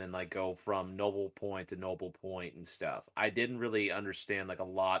that, and then like go from Noble Point to Noble Point and stuff. I didn't really understand like a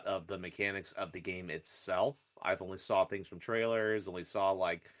lot of the mechanics of the game itself. I've only saw things from trailers, only saw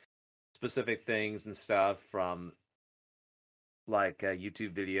like specific things and stuff from like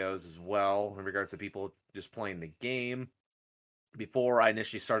YouTube videos as well in regards to people just playing the game. Before I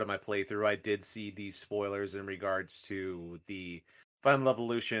initially started my playthrough, I did see these spoilers in regards to the final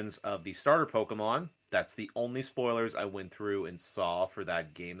evolutions of the starter Pokemon. That's the only spoilers I went through and saw for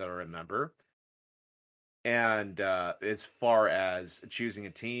that game that I remember. And as far as choosing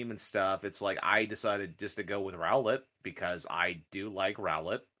a team and stuff, it's like I decided just to go with Rowlet, because I do like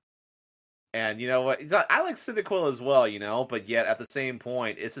Rowlet. And you know what? I like Cyndaquil as well, but yet at the same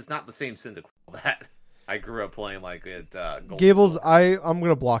point, it's just not the same Cyndaquil that I grew up playing like at Golden Gables, Sword. I'm going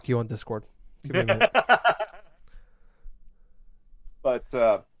to block you on Discord. Give me a minute. But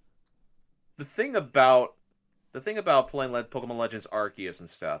the thing about playing Pokemon Legends Arceus and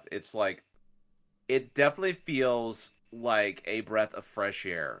stuff, it's like it definitely feels like a breath of fresh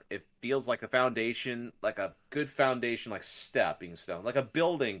air. It feels like a foundation, like a good foundation, like stepping stone, like a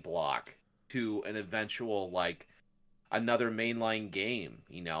building block to an eventual like another mainline game,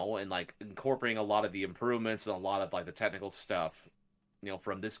 and like incorporating a lot of the improvements and a lot of like the technical stuff,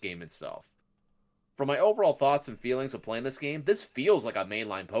 from this game itself. From my overall thoughts and feelings of playing this game, this feels like a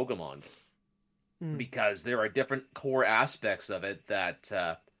mainline Pokemon because there are different core aspects of it that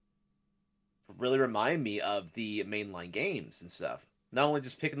really remind me of the mainline games and stuff. Not only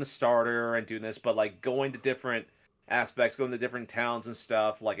just picking the starter and doing this, but like going to different aspects, going to different towns and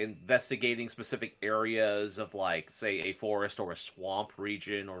stuff, like investigating specific areas of like, say, a forest or a swamp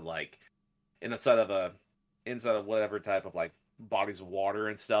region, or like inside of whatever type of like bodies of water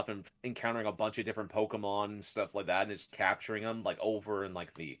and stuff, and encountering a bunch of different Pokemon and stuff like that, and just capturing them like over in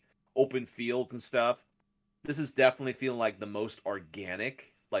like the open fields and stuff. This is definitely feeling like the most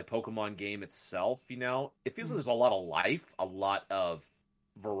organic like Pokemon game itself. It feels like there's a lot of life, a lot of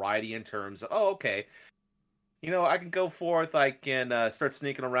variety in terms of, oh, okay, I can go forth, I can start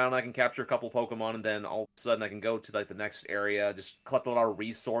sneaking around, I can capture a couple Pokemon, and then all of a sudden I can go to like the next area, just collect a lot of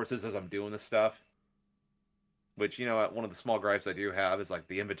resources as I'm doing this stuff. Which, one of the small gripes I do have is like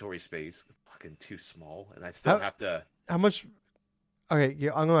the inventory space, fucking too small, and I still have to. How much? Okay,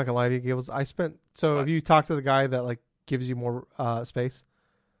 yeah, I'm not gonna lie to you, Gills. I spent. So What? if you talk to the guy that like gives you more space,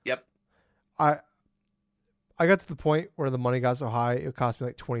 Yep. I I got to the point where the money got so high it cost me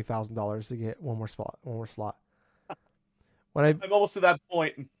like $20,000 to get one more slot. When I'm almost to that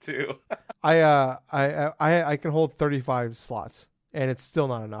point too. I can hold 35 slots and it's still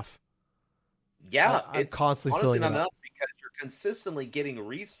not enough. Yeah, I'm it's constantly honestly filling it not up. enough because you're consistently getting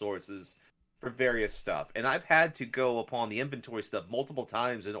resources for various stuff. And I've had to go upon the inventory stuff multiple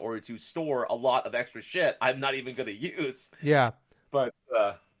times in order to store a lot of extra shit I'm not even going to use. Yeah, But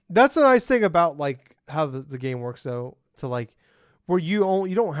that's the nice thing about like how the game works though. To like where you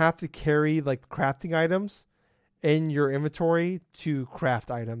don't have to carry like crafting items in your inventory to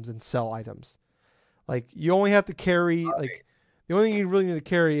craft items and sell items. Like you only have to carry like the only thing you really need to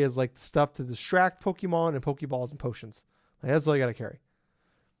carry is like stuff to distract Pokemon and Pokeballs and potions. Like, that's all you got to carry.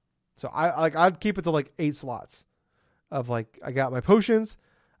 So I'd keep it to like 8 slots of like I got my potions,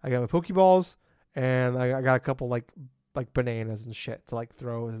 I got my Pokeballs, and I got a couple like bananas and shit to like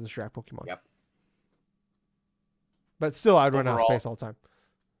throw and distract Pokemon. yep. But still, I'd run out of Overall, space all the time.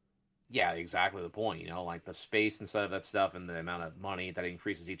 yeah, exactly the point. Like the space inside of that stuff and the amount of money that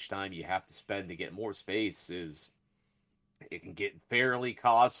increases each time you have to spend to get more space it can get fairly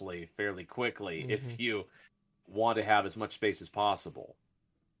costly fairly quickly if you want to have as much space as possible.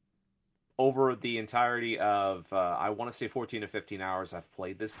 Over the entirety of, I want to say 14 to 15 hours I've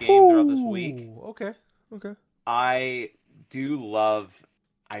played this game throughout this week. Okay. Okay. I do love,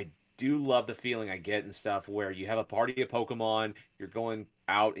 I do love the feeling I get and stuff where you have a party of Pokemon, you're going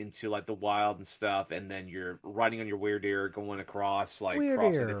out into like the wild and stuff, and then you're riding on your Weirdeer, going across like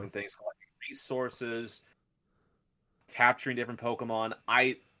crossing different things, collecting resources, capturing different Pokemon.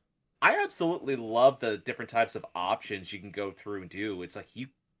 I absolutely love the different types of options you can go through and do. It's like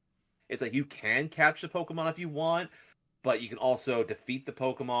you can catch the Pokemon if you want, but you can also defeat the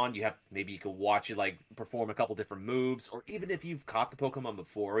Pokemon. Maybe you can watch it like perform a couple different moves, or even if you've caught the Pokemon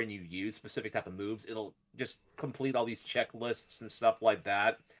before and you use specific type of moves, it'll just complete all these checklists and stuff like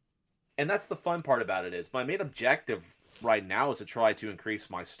that. And that's the fun part about it is my main objective right now is to try to increase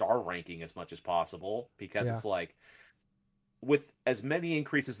my star ranking as much as possible because Yeah. it's like with as many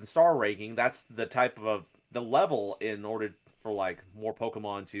increases in star ranking, that's the type of the level in order for like more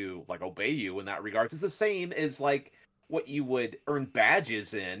Pokemon to like obey you in that regards. It's the same as like what you would earn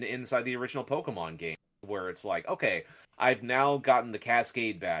badges in inside the original Pokemon game, where it's like, okay, I've now gotten the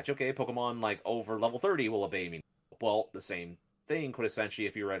Cascade badge. Okay, Pokemon like over level 30 will obey me. Well, the same thing could essentially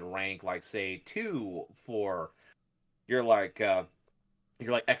if you're at rank like say 2 for your like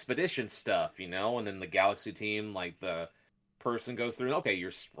expedition stuff, and then the Galaxy team, like the person goes through, okay,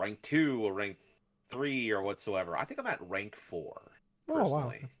 you're rank 2 or rank 3 or whatsoever. I think I'm at rank 4 Oh wow.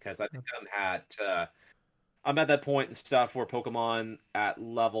 personally because I think I'm at that point and stuff where Pokemon at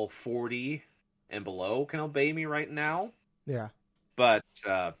level 40 and below can obey me right now. Yeah. But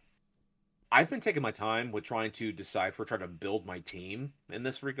I've been taking my time with trying to decipher, try to build my team in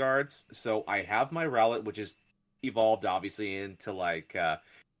this regards. So I have my Rowlet, which is evolved obviously into like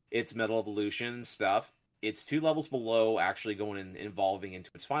its Metal Evolution stuff. It's 2 levels below actually going and evolving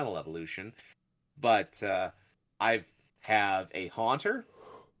into its final evolution. But I have a Haunter.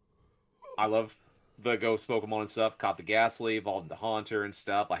 I love the ghost Pokemon and stuff. Caught the Ghastly, evolved into Haunter and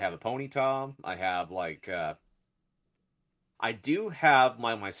stuff. I have a Ponyta. I have I do have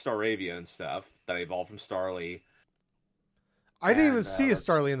my Staravia and stuff that I evolved from Starly. I didn't even And see a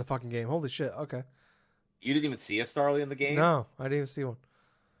Starly in the fucking game. Holy shit. Okay. you didn't even see a Starly in the game? No, I didn't even see one.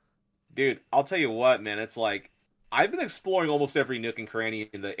 Dude, I'll tell you what, man. It's like I've been exploring almost every nook and cranny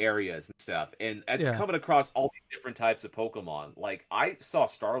in the areas and stuff, and it's Yeah. coming across all these different types of Pokemon. Like I saw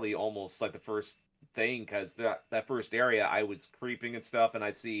Starly almost like the first thing because that first area I was creeping and stuff, and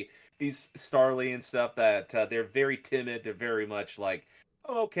I see these Starly and stuff that they're very timid. They're very much like,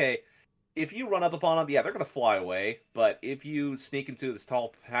 oh, okay, if you run up upon them, yeah, they're gonna fly away. But if you sneak into this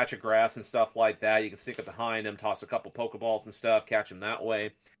tall patch of grass and stuff like that, you can sneak up behind them, toss a couple Pokeballs and stuff, catch them that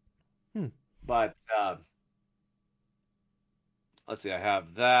way. Hmm. But let's see, I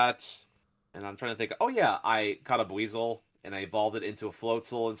have that, and I'm trying to think. Oh yeah, I caught a Buizel and I evolved it into a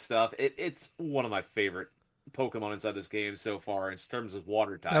Floatzel and stuff. It's one of my favorite Pokemon inside this game so far in terms of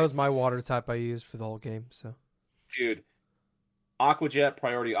water That was types. my water type I used for the whole game. So, Dude, Aqua Jet,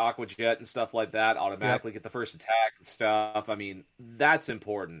 priority Aqua Jet and stuff like that, yep. automatically get the first attack and stuff. I mean, that's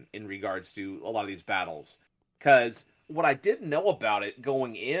important in regards to a lot of these battles. Because what I didn't know about it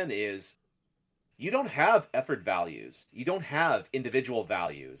going in is you don't have effort values. You don't have individual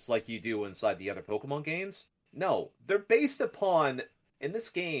values like you do inside the other Pokemon games. No, they're based upon, in this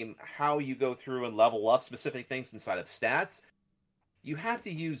game, how you go through and level up specific things inside of stats. You have to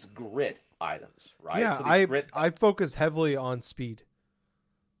use grit items, right? Yeah, So these I grit. I focus heavily on speed.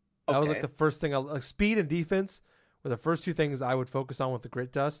 That was like Okay. the first thing. Like speed and defense were the first two things I would focus on with the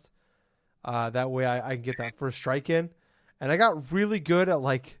grit dust. That way I can get that first strike in, and I got really good at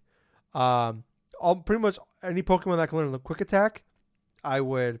like, all pretty much any Pokemon that can learn the quick attack. I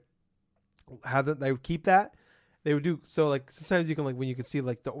would have them. They would keep that. They would do so. Like sometimes you can like when you can see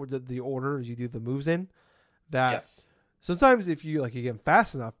like the order you do the moves in. That Yes. sometimes if you like you get them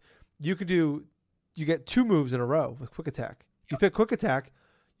fast enough, you could do you get two moves in a row with quick attack. You pick quick attack,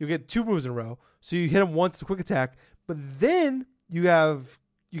 you get two moves in a row. So you hit them once with quick attack, but then you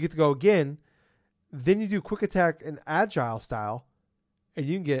get to go again. Then you do quick attack and agile style, and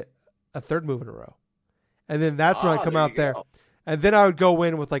you can get a third move in a row. And then that's when I come There you out there. go. And then I would go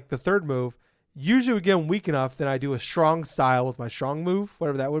in with like the third move. Usually we get them weak enough, then I do a strong style with my strong move,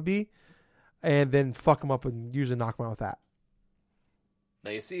 whatever that would be, and then fuck them up and usually knock them out with that.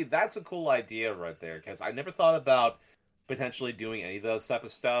 Now you see, that's a cool idea right there because I never thought about potentially doing any of those type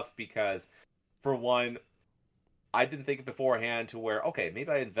of stuff because, for one, I didn't think beforehand to where okay, maybe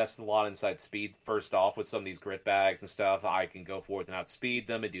I invest a lot inside speed first off with some of these grit bags and stuff. I can go forth and outspeed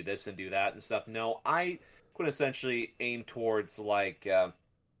them and do this and do that and stuff. No, I could essentially aim towards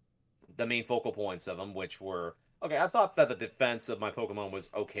the main focal points of them, which were okay. I thought that the defense of my Pokemon was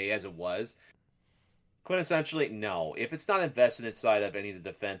okay as it was. Quintessentially, no. If it's not invested inside of any of the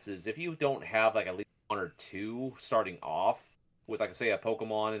defenses, if you don't have like at least one or two starting off with, like, say, a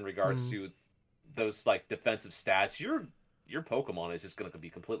Pokemon in regards Mm. to those like defensive stats, your Pokemon is just going to be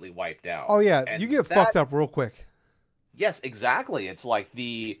completely wiped out. Oh yeah, you And get that, fucked up real quick. yes, exactly. It's like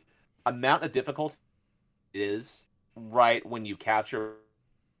the amount of difficulty is right when you capture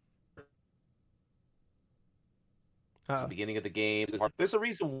the Uh, beginning of the game. There's a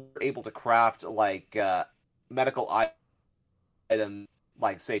reason we're able to craft medical items,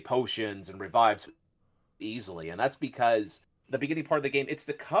 like say potions and revives easily, and that's because the beginning part of the game it's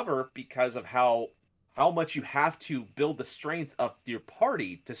the cover because of how much you have to build the strength of your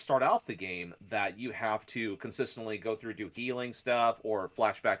party to start out the game that you have to consistently go through do healing stuff or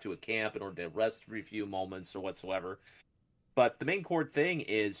flashback to a camp in order to rest for a few moments or whatsoever. But the main core thing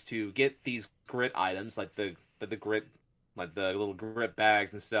is to get these grit items like the grit, like the little grit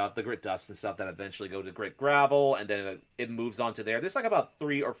bags and stuff, the grit dust and stuff that eventually go to grit gravel, and then it moves on to there. There's like about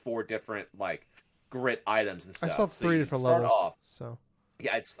 3 or 4 different like grit items and I saw stuff. So three you different start levels. off, So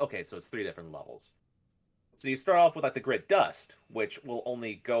yeah, it's okay. So it's 3 different levels. So you start off with like the grit dust, which will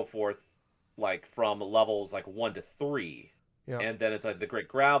only go forth like from levels like 1 to 3, yeah, and then it's like the grit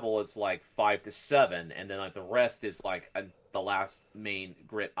gravel is like 5 to 7, and then like the rest is like the last main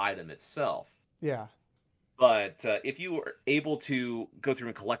grit item itself. yeah. But if you were able to go through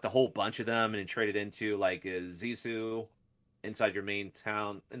and collect a whole bunch of them and trade it into like a Zisu inside your main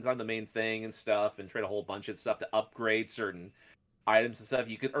town, inside the main thing and stuff, and trade a whole bunch of stuff to upgrade certain items and stuff,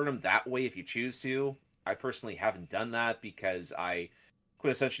 you could earn them that way if you choose to. I personally haven't done that because I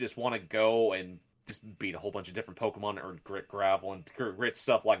could essentially just want to go and just beat a whole bunch of different Pokemon and earn grit gravel and grit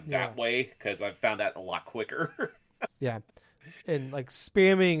stuff like Yeah. that way because I've found that a lot quicker. Yeah. And like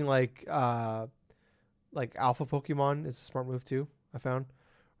spamming like alpha Pokemon is a smart move too, I found.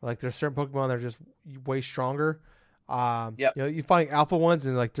 Like there's certain Pokemon that are just way stronger. Yep. You find alpha ones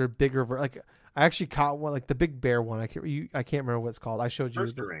and like they're bigger. Like I actually caught one, like the big bear one. I can't remember what it's called. I showed you.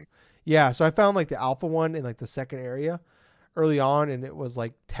 Ring. Yeah, so I found like the alpha one in like the second area early on, and it was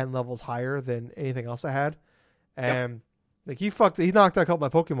like 10 levels higher than anything else I had. And like he knocked out a couple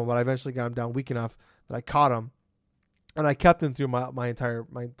of my Pokemon, but I eventually got him down weak enough that I caught him, and I kept him through my entire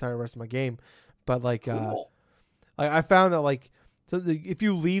rest of my game. But like, Cool. I found that like, if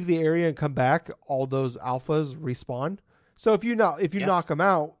you leave the area and come back, all those alphas respawn. So if you knock them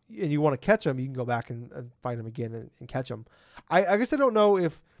out and you want to catch them, you can go back and find them again and catch them. I guess I don't know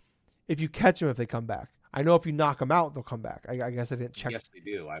if you catch them if they come back. I know if you knock them out, they'll come back. I guess I didn't check. Yes, they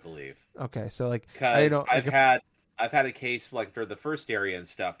do. I believe. Okay, so like, I Because know I've had a case like for the first area and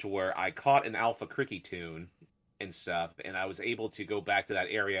stuff to where I caught an alpha Cricketune and stuff, and I was able to go back to that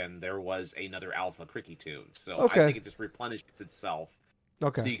area, and there was another alpha Cricketune. So Okay. I think it just replenishes itself.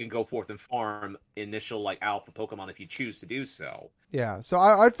 Okay. So you can go forth and farm initial like alpha Pokemon if you choose to do so. Yeah. So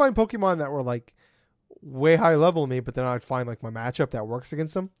I'd find Pokemon that were like way high level than me, but then I'd find like my matchup that works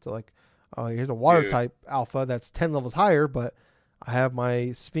against them. So like, oh, here's a water type alpha that's 10 levels higher, but I have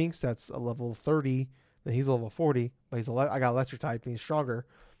my Sphinx that's a level 30, and he's a level 40, but I got electric type and he's stronger.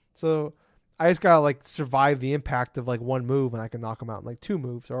 So I just gotta like survive the impact of like one move, and I can knock him out in like 2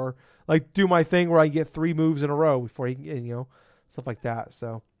 moves, or like do my thing where I get 3 moves in a row before he can, stuff like that.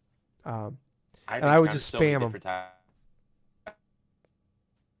 So, and I would just spam him. I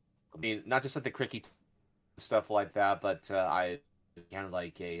mean, not just like the Cricky stuff like that, but I kind of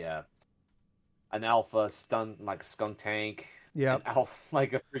like an alpha skunk tank. Yeah,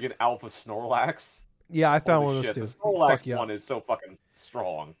 like a freaking alpha Snorlax. Yeah, I found one of those too. The Snorlax one is so fucking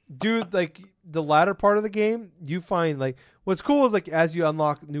strong. Dude, like the latter part of the game, you find like what's cool is like as you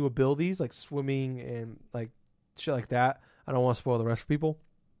unlock new abilities like swimming and like shit like that. I don't want to spoil the rest for people,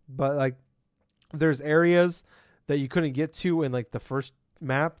 but like there's areas that you couldn't get to in like the first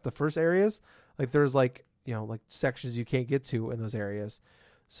areas. Like there's like like sections you can't get to in those areas.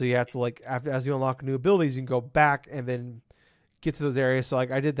 So you have to like as you unlock new abilities, you can go back and then get to those areas. So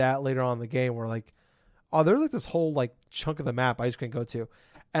like I did that later on in the game where like, oh, there's like this whole like chunk of the map I just couldn't go to,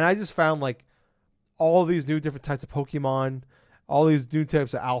 and I just found like all these new different types of Pokemon, all these new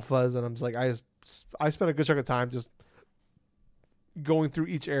types of alphas, and I'm just like I spent a good chunk of time just going through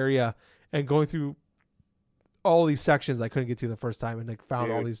each area and going through all these sections I couldn't get to the first time, and like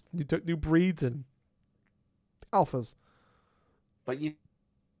found all these new breeds and alphas. But you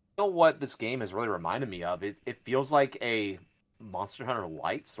know what this game has really reminded me of? It feels like a Monster Hunter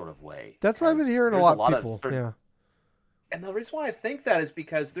Light sort of way. That's what I've been hearing a lot of people. Yeah. And the reason why I think that is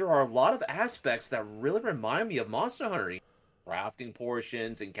because there are a lot of aspects that really remind me of Monster Hunter. Crafting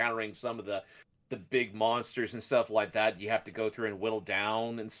portions, encountering some of the big monsters and stuff like that you have to go through and whittle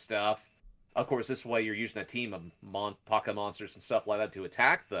down and stuff. Of course, this way you're using a team of pocket monsters and stuff like that to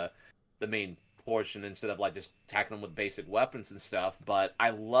attack the main portion instead of like just attacking them with basic weapons and stuff. But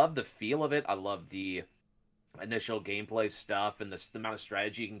I love the feel of it. I love the initial gameplay stuff and the amount of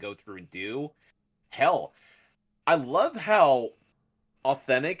strategy you can go through and do. Hell, I love how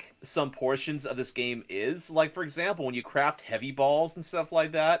authentic some portions of this game is. Like, for example, when you craft heavy balls and stuff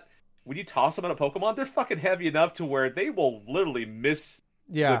like that, when you toss them at a Pokemon, they're fucking heavy enough to where they will literally miss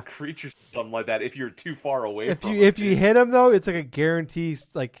the creatures, something like that, if you're too far away from them. If you hit them, though, it's like a guarantee,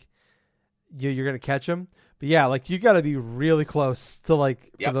 like, you're going to catch them. But yeah, like, you got to be really close to,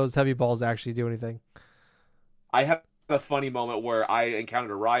 like, for those heavy balls to actually do anything. I have a funny moment where I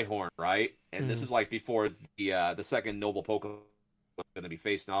encountered a Rhyhorn, right? And this is like before the second noble Pokemon going to be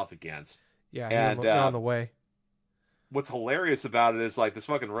facing off against. Yeah, and on the way. What's hilarious about it is like this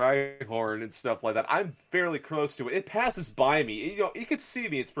fucking Rhyhorn and stuff like that. I'm fairly close to it. It passes by me. You can see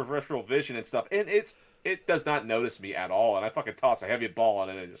me. It's peripheral vision and stuff, and it does not notice me at all. And I fucking toss a heavy ball on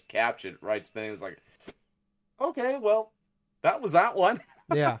it and just catch it right thing. It's like, okay, well, that was that one.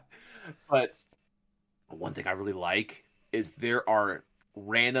 Yeah. But one thing I really like is there are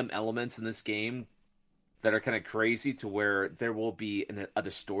random elements in this game that are kind of crazy to where there will be a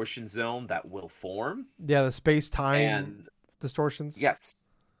distortion zone that will form. Yeah, the space-time distortions. Yes.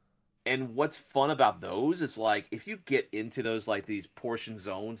 And what's fun about those is, like, if you get into those, like, these portion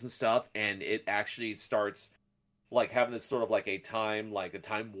zones and stuff, and it actually starts, like, having this sort of, like, a time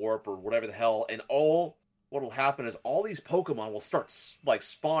warp or whatever the hell, and what will happen is all these Pokemon will start, like,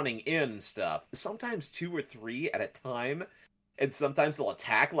 spawning in and stuff. Sometimes 2 or 3 at a time, and sometimes they'll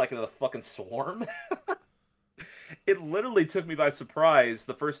attack, like, in a fucking swarm. It literally took me by surprise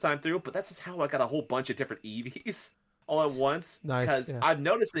the first time through, but that's just how I got a whole bunch of different Eevees all at once. Nice. Because I'm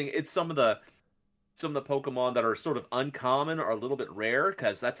noticing it's some of the some of the Pokemon that are sort of uncommon or a little bit rare,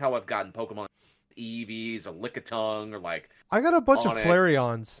 because that's how I've gotten Pokemon Eevees or Lickitung or like I got a bunch of Onix,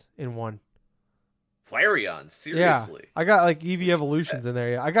 Flareons in one. Flareon. Yeah, Seriously, I got like EV evolutions in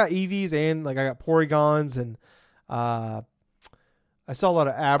there. Yeah, I got EVs and like I got Porygons and uh, I saw a lot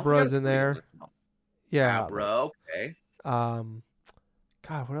of oh, you got Abras a in there. Flareon. Yeah, like Abra, okay. um,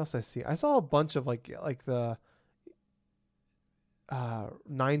 God, what else I see? I saw a bunch of like the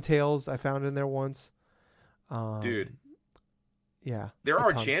Ninetales I found in there once. Dude, Um, yeah, there a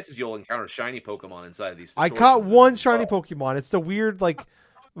are ton. chances you'll encounter shiny Pokemon inside these I caught distortion zones one as shiny well. Pokemon. It's the weird like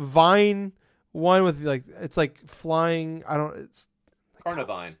vine one with like it's like flying. I don't. It's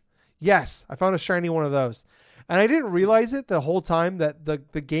Carnivine. yes, I found a shiny one of those, and I didn't realize it the whole time that the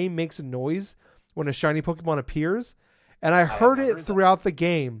game makes a noise when a shiny Pokemon appears, and I I have heard not it heard that. throughout the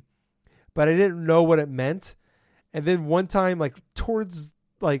game, but I didn't know what it meant. And then one time, like towards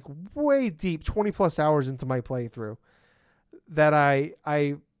like way deep, 20+ hours into my playthrough, that I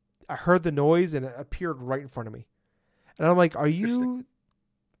heard the noise and it appeared right in front of me, and I'm like, "Are Interesting. you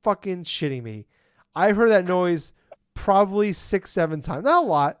fucking shitting me?" I've heard that noise probably 6, 7 times, not a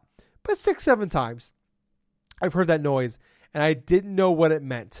lot, but 6, 7 times. I've heard that noise, and I didn't know what it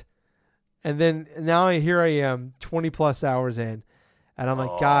meant. And then now here I am, 20+ hours in, and I'm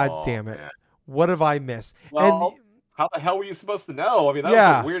like, God Oh damn it, man. what have I missed? And Well, how the hell were you supposed to know? I mean, that was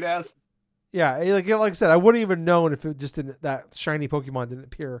a yeah, weird ass. yeah, like I said, I wouldn't even known if it just didn't that shiny Pokemon didn't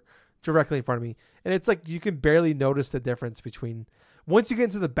appear directly in front of me. And it's like you can barely notice the difference between once you get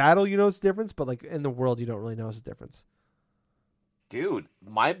into the battle, you notice the difference, but like in the world, you don't really notice the difference. Dude,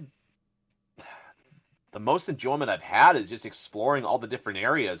 the most enjoyment I've had is just exploring all the different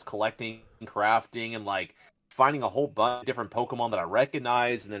areas, collecting, crafting, and like finding a whole bunch of different Pokemon that I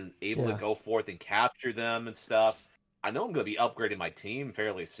recognize, and then able to Yeah, go forth and capture them and stuff. I know I'm going to be upgrading my team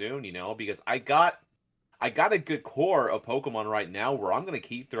fairly soon, because I got a good core of Pokemon right now where I'm going to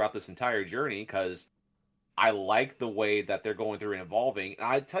keep throughout this entire journey because I like the way that they're going through and evolving. And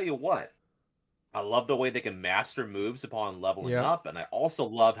I tell you what, I love the way they can master moves upon leveling yeah. up, and I also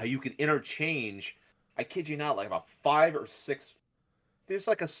love how you can interchange. I kid you not, like about 5 or 6. There's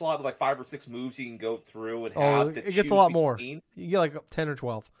like a slot of like 5 or 6 moves you can go through and Oh, have to it gets a choose lot more. between. You get like 10 or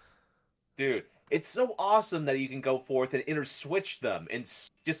 12. Dude, it's so awesome that you can go forth and interswitch them and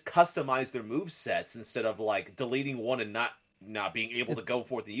just customize their move sets instead of like deleting one and not being able It, to go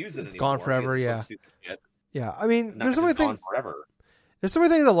forth and use it it's gone anymore because forever. of some Yeah, stupid shit. yeah. I mean, Not just gone forever. there's so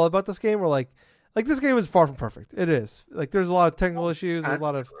many things I love about this game. Where like this game is far from perfect. It is like there's a lot of technical issues. There's a That's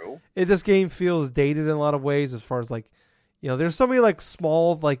lot of true. this game feels dated in a lot of ways as far as like there's so many like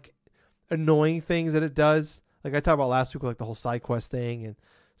small like annoying things that it does. Like I talked about last week with like the whole side quest thing and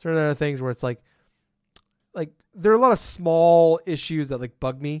certain other things where it's like there are a lot of small issues that like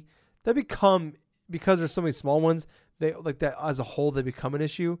bug me that become because there's so many small ones they like that as a whole they become an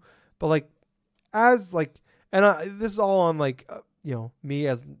issue. But like as like and this is all on like me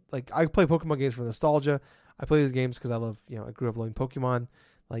as like I play Pokemon games for nostalgia. I play these games because I love I grew up loving Pokemon.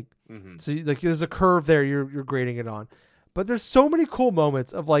 Like so like there's a curve there you're grading it on. But there's so many cool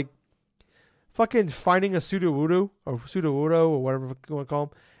moments of like fucking finding a Sudowoodo or whatever you want to call him,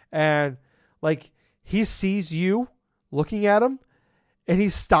 and like he sees you looking at him, and he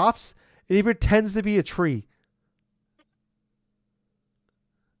stops and he pretends to be a tree,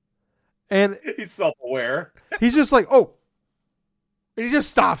 and He's self-aware. he's just like oh, and he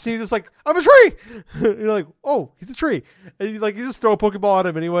just stops. And he's just like I'm a tree. And you're like oh he's a tree, and you just throw a Pokeball at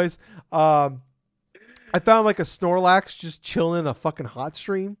him anyways. I found like a Snorlax just chilling in a fucking hot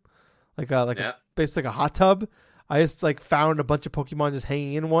stream. Yeah. Basically like a hot tub. I just like found a bunch of Pokemon just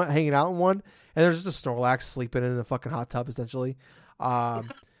hanging out in one, and there's just a Snorlax sleeping in a fucking hot tub essentially.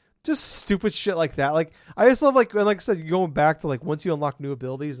 Just stupid shit like that. Like I just love and like I said, going back to like once you unlock new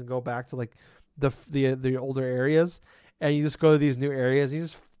abilities and go back to like the older areas, and you just go to these new areas, and you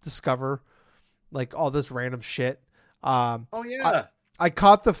just discover like all this random shit. Oh yeah. I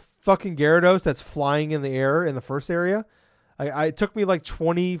caught the fucking Gyarados that's flying in the air in the first area. It took me like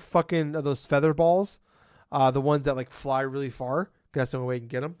 20 fucking of those feather balls, the ones that like fly really far. That's the only way you can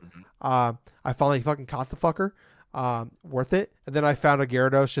get them. I finally fucking caught the fucker. Worth it. And then I found a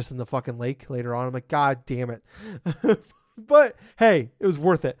Gyarados just in the fucking lake later on. I'm like, God damn it. But hey, it was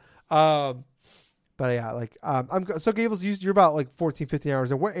worth it. But yeah, like so Gables, you're about like 14, 15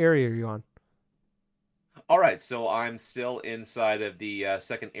 hours. And what area are you on? All right, so I'm still inside of the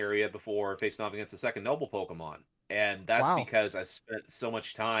second area before facing off against the second noble Pokemon, and that's Wow. because I spent so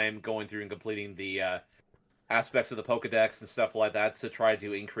much time going through and completing the aspects of the Pokedex and stuff like that to try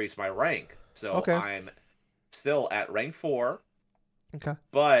to increase my rank. So Okay. I'm still at rank 4, Okay.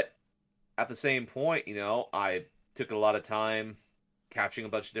 but at the same point, I took a lot of time capturing a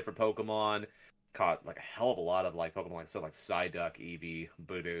bunch of different Pokemon, caught like a hell of a lot of like Pokemon like stuff like Psyduck, Eevee, Yeah.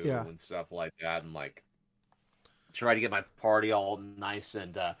 Budew, and stuff like that, and like try to get my party all nice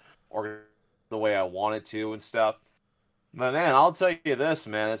and organized the way I wanted to and stuff. But man, I'll tell you this,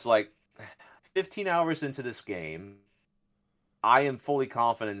 man, it's like 15 hours into this game, I am fully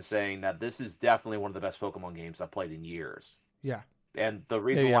confident in saying that this is definitely one of the best Pokemon games I've played in years. Yeah. And the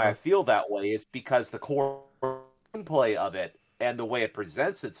reason Maybe why I ever. feel that way is because the core gameplay of it and the way it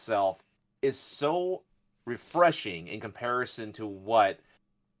presents itself is so refreshing in comparison to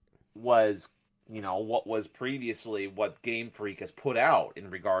was what was previously what Game Freak has put out in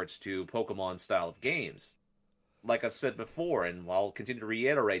regards to Pokemon style of games. Like I've said before, and I'll continue to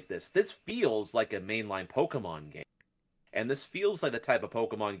reiterate this feels like a mainline Pokemon game. And this feels like the type of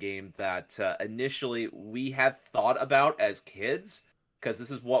Pokemon game that initially we had thought about as kids, because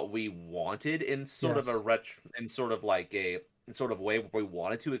this is what we wanted in sort of a Yes. in sort of like a in sort of way where we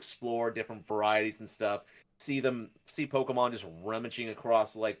wanted to explore different varieties and stuff. See Pokemon just rummaging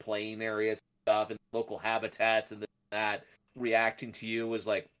across like playing areas and stuff and local habitats and this and that, reacting to you as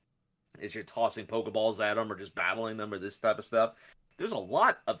you're tossing Pokeballs at them or just battling them or this type of stuff. There's a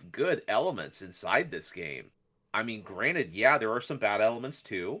lot of good elements inside this game. I mean, granted, yeah, there are some bad elements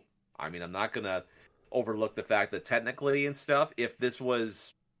too. I mean, I'm not gonna overlook the fact that technically and stuff, if this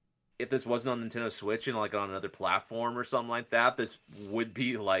wasn't on Nintendo Switch and like on another platform or something like that, this would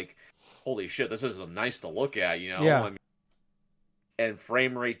be like, holy shit, this is nice to look at, you know? Yeah. I mean, and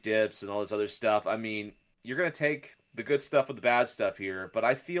frame rate dips and all this other stuff. I mean, you're gonna take the good stuff with the bad stuff here, but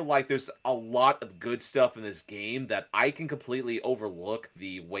I feel like there's a lot of good stuff in this game that I can completely overlook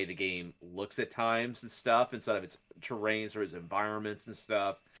the way the game looks at times and stuff instead of its terrains or its environments and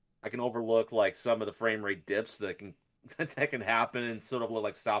stuff. I can overlook like some of the frame rate dips that can that can happen and sort of look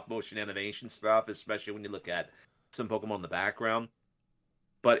like stop motion animation stuff, especially when you look at some Pokemon in the background.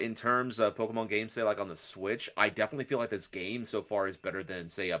 But in terms of Pokemon games, say like on the Switch, I definitely feel like this game so far is better than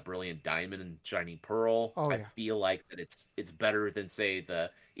say a Brilliant Diamond and Shining Pearl. Oh I yeah. feel like that it's better than say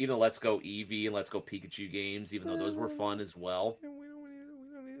the even Let's Go Eevee and Let's Go Pikachu games, even though those were fun as well.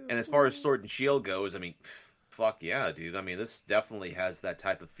 And as far as Sword and Shield goes, I mean, fuck yeah, dude. I mean, this definitely has that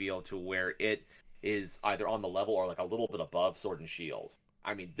type of feel to where it is either on the level or like a little bit above Sword and Shield.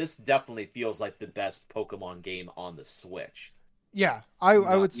 I mean, this definitely feels like the best Pokemon game on the Switch. Yeah. I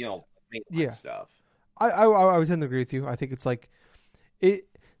Not, would. mainline Yeah. stuff. I would tend to agree with you. I think it's like it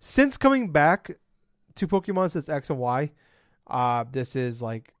since coming back to Pokemon since X and Y. This is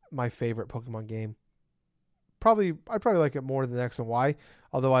like my favorite Pokemon game. I'd probably like it more than X and Y.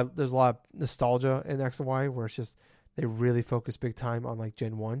 Although there's a lot of nostalgia in X and Y where it's just they really focus big time on like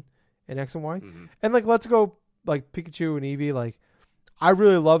Gen 1 in X and Y. Mm-hmm. And like Let's Go like Pikachu and Eevee, like I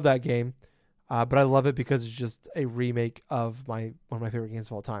really love that game. But I love it because it's just a remake of one of my favorite games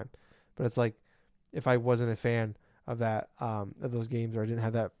of all time. But it's like if I wasn't a fan of that of those games or I didn't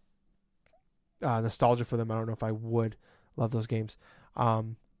have that nostalgia for them, I don't know if I would love those games.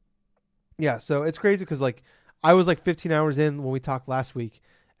 Yeah, so it's crazy because like I was like 15 hours in when we talked last week,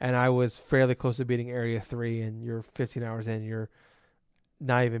 and I was fairly close to beating Area 3, and you're 15 hours in, you're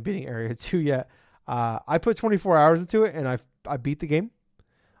not even beating Area 2 yet. I put 24 hours into it, and I beat the game.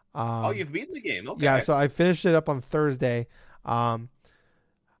 Oh, you've beaten the game. Yeah, Okay. so I finished it up on Thursday.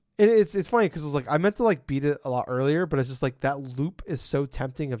 It's funny because it's like I meant to like beat it a lot earlier, but it's just like that loop is so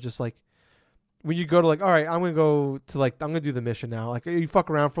tempting of just like when you go to like, all right, I'm gonna go to like I'm gonna do the mission now. Like you fuck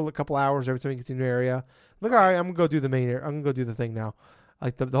around for a couple hours every time you get to a new area. I'm like, all right, I'm gonna go do the main area. I'm gonna go do the thing now.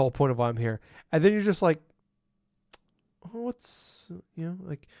 Like the whole point of why I'm here. And then you're just like, oh, what's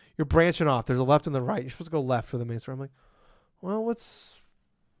like you're branching off. There's a left and the right. You're supposed to go left for the main story. I'm like, well, what's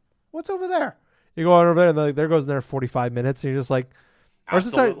over there? You go over there and like, there goes there 45 minutes, and you're just like, or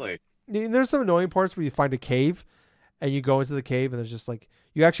Absolutely. there's some annoying parts where you find a cave and you go into the cave and there's just like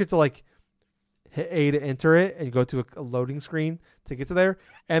you actually have to like hit A to enter it and you go to a loading screen to get to there,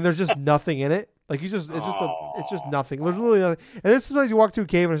 and there's just nothing in it. Like it's just nothing. There's literally nothing. And then sometimes you walk to a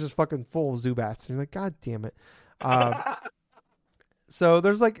cave and it's just fucking full of Zubats. And you're like, God damn it. So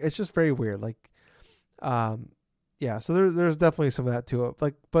there's like it's just very weird. Like, yeah. So there's definitely some of that to it.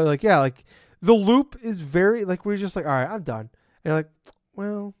 Like, but like yeah, like the loop is very like we're just like, all right, I'm done. And you're like,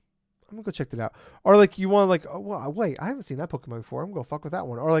 well, I'm gonna go check that out. Or like you want like, oh, well, wait, I haven't seen that Pokemon before. I'm gonna go fuck with that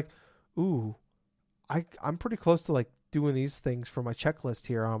one. Or like, ooh, I'm pretty close to like doing these things for my checklist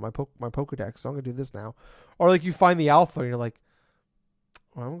here on my Pokedex. So I'm gonna do this now. Or like you find the alpha and you're like,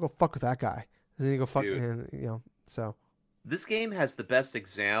 well, I'm gonna go fuck with that guy. And then you go fuck, and, so. This game has the best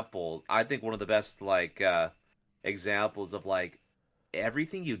example. I think one of the best like examples of like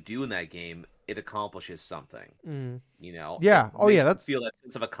everything you do in that game, it accomplishes something. Mm. You know, Yeah. it Oh yeah. makes you That's feel that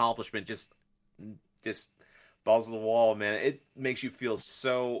sense of accomplishment. Just balls to the wall, man. It makes you feel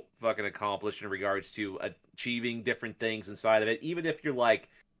so fucking accomplished in regards to achieving different things inside of it. Even if you're like,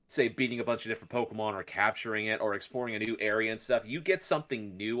 say, beating a bunch of different Pokemon or capturing it or exploring a new area and stuff, you get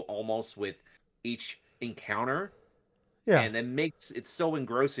something new almost with each encounter. yeah. And it makes it so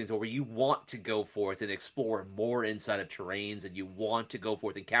engrossing to where you want to go forth and explore more inside of terrains, and you want to go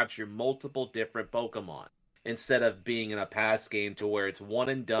forth and capture multiple different Pokemon instead of being in a past game to where it's one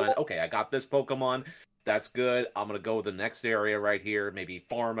and done. Okay, I got this Pokemon. That's good. I'm gonna go to the next area right here. Maybe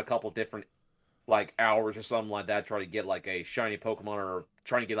farm a couple different like hours or something like that. Try to get like a shiny Pokemon or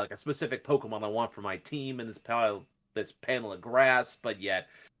trying to get like a specific Pokemon I want for my team in this panel of grass. But yet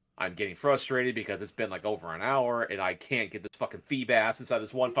I'm getting frustrated because it's been like over an hour and I can't get this fucking Feebas inside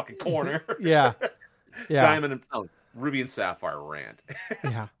this one fucking corner. Yeah. Yeah. Diamond and Ruby and Sapphire rant.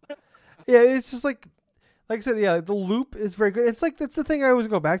 Yeah. Yeah. It's just like I said. Yeah. The loop is very good. It's like that's the thing I always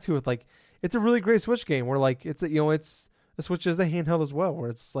go back to with like it's a really great Switch game where like it's it's the Switch is a handheld as well where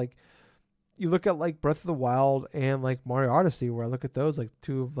it's like you look at like Breath of the Wild and like Mario Odyssey where I look at those like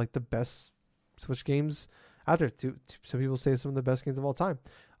two of like the best Switch games out there. Some people say some of the best games of all time.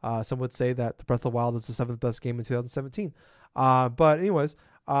 Some would say that the Breath of the Wild is the seventh best game in 2017. But anyways,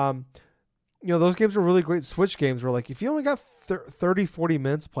 those games are really great Switch games where like if you only got 30, 40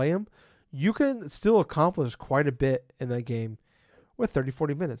 minutes to play them, you can still accomplish quite a bit in that game with 30,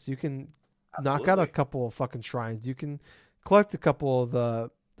 40 minutes. You can knock out a couple of fucking shrines. You can collect a couple of the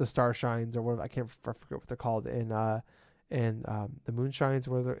star shines or whatever. I forget what they're called in the moon shines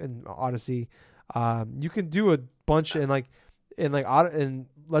or whatever in Odyssey. You can do a bunch in Legends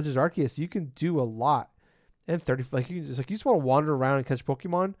Arceus. You can do a lot in 30. Like you just want to wander around and catch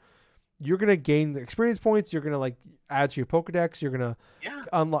Pokemon. You're gonna gain the experience points. You're gonna like add to your Pokedex. You're gonna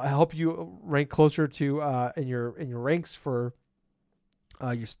help you rank closer to in your ranks for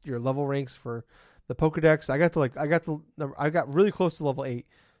your level ranks for the Pokedex. I got really close to level 8,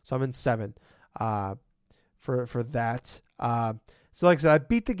 so I'm in 7 for that. So like I said, I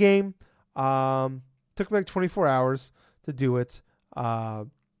beat the game. Took me like 24 hours to do it. And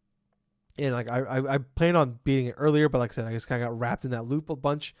like I planned on beating it earlier, but like I said, I just kind of got wrapped in that loop a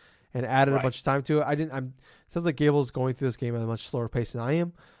bunch and added a bunch of time to it. Sounds like Gable's going through this game at a much slower pace than I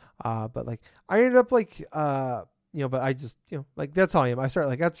am. But like I ended up like but I just like that's how I am. I start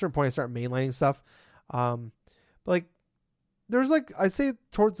like at a certain point I start mainlining stuff. But like there's like I'd say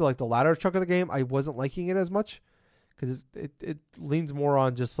towards like the latter chunk of the game I wasn't liking it as much because it leans more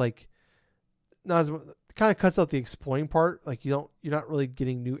on just like not as kind of cuts out the exploring part. Like you're not really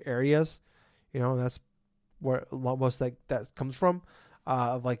getting new areas, and that's where most like that comes from.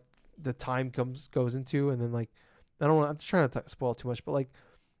 Of like the time goes into, and then like I'm just trying to spoil too much, but like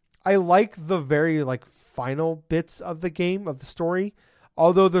I like the very like final bits of the game of the story,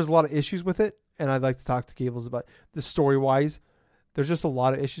 although there's a lot of issues with it, and I'd like to talk to Gables about the story wise. There's just a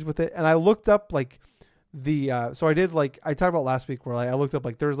lot of issues with it, and I looked up like so I did like I talked about last week where like I looked up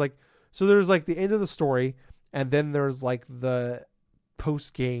like there's like the end of the story, and then there's like the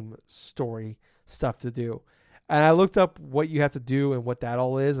post game story stuff to do. And I looked up what you have to do and what that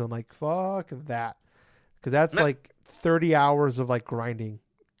all is. And I'm like, fuck that. Because that's like 30 hours of like grinding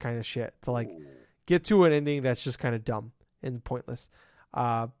kind of shit to like get to an ending that's just kind of dumb and pointless.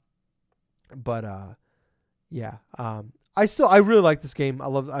 Yeah. I really like this game.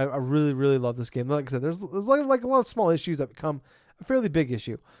 I really, really love this game. Like I said, there's like a lot of small issues that become a fairly big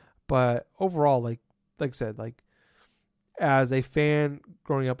issue. But overall, like I said, like as a fan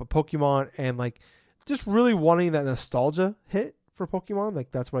growing up with Pokemon and like just really wanting that nostalgia hit for Pokemon,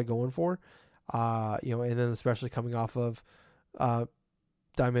 like that's what I go in for. And then especially coming off of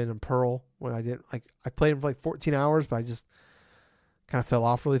Diamond and Pearl when I played them for like 14 hours, but I just kind of fell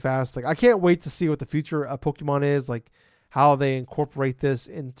off really fast. Like I can't wait to see what the future of Pokemon is, like how they incorporate this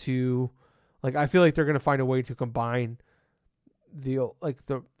into, like I feel like they're gonna find a way to combine the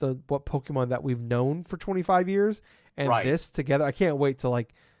what Pokemon that we've known for 25 years and this together. I can't wait to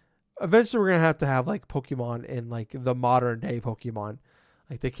like eventually we're gonna have like Pokemon in like the modern day Pokemon.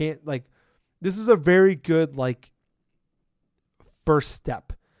 Like they can't like this is a very good like first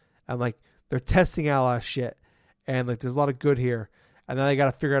step, and like they're testing out a lot of shit, and like there's a lot of good here, and then they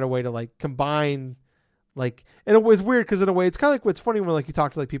got to figure out a way to like combine, like, and it was weird because in a way it's kind of like what's funny when like you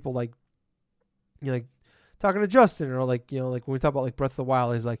talk to like people like like talking to Justin or like like when we talk about like Breath of the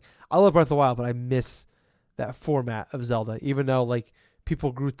Wild, he's like I love Breath of the Wild, but I miss that format of Zelda, even though like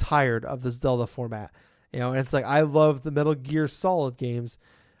people grew tired of the Zelda format, and it's like I love the Metal Gear Solid games,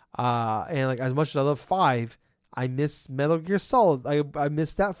 and like as much as I love 5, I miss Metal Gear Solid. I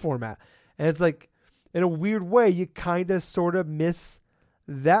miss that format. And it's like, in a weird way, you kind of sort of miss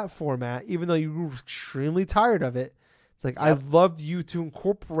that format, even though you were extremely tired of it. It's like, I'd love you to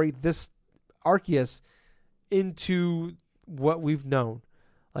incorporate this Arceus into what we've known.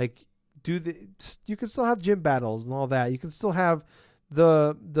 Like, you can still have gym battles and all that. You can still have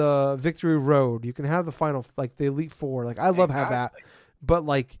the Victory Road. You can have the final, like the Elite Four. Like, I love have that, but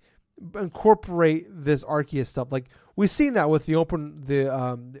like incorporate this Arceus stuff. Like, we've seen that with the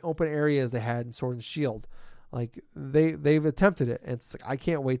open areas they had in Sword and Shield. Like, they've attempted it, and it's like, I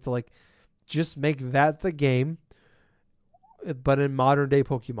can't wait to like just make that the game, but in modern day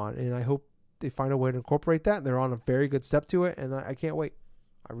Pokemon. And I hope they find a way to incorporate that. And they're on a very good step to it, and I can't wait.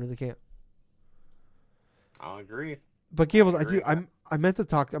 I really can't. I'll agree. But Gables, I meant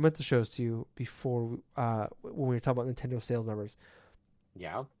to show this to you before when we were talking about Nintendo sales numbers.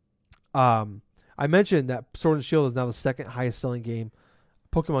 Yeah. I mentioned that Sword and Shield is now the second highest selling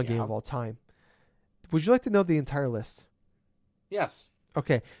Pokemon game of all time. Would you like to know the entire list? Yes.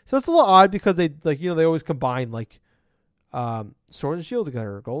 Okay, so it's a little odd because they they always combine like Sword and Shield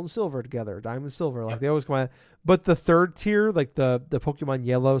together, Gold and Silver together, Diamond and Silver, like they always combine. But the third tier, like the Pokemon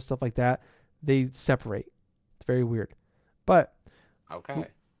Yellow, stuff like that, they separate. It's very weird. But okay,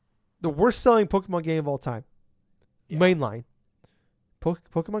 the worst selling Pokemon game of all time, mainline,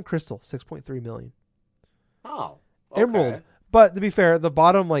 Pokemon Crystal, 6.3 million. Oh, okay. Emerald. But to be fair, the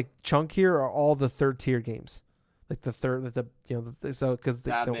bottom like chunk here are all the third tier games, like the third, so because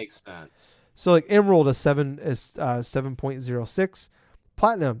that makes sense. So like Emerald is 7.06,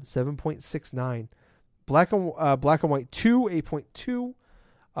 Platinum 7.69, Black and White 2 8.2,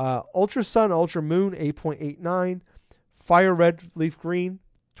 Ultra Sun Ultra Moon 8.89, Fire Red Leaf Green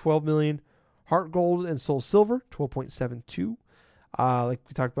 12 million, Heart Gold and Soul Silver 12.72. Like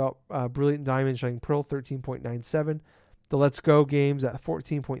we talked about, Brilliant Diamond Shining Pearl 13.97. The Let's Go games at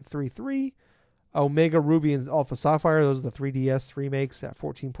 14.33. Omega Ruby and Alpha Sapphire, those are the 3DS remakes at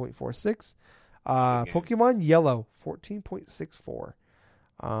 14.46. Pokemon Yellow 14.64.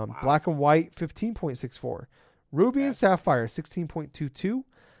 Black and White 15.64. Ruby and Sapphire 16.22.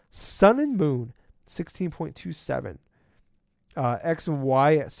 Sun and Moon 16.27. X and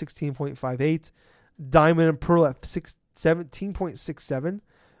Y at 16.58. Diamond and Pearl at 17.67.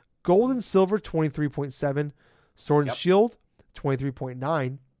 Gold and Silver 23.7. Sword and Shield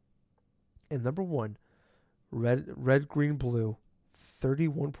 23.9. And number one, red, green, blue,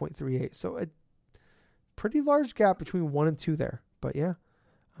 31.38. So a pretty large gap between 1 and 2 there. But yeah,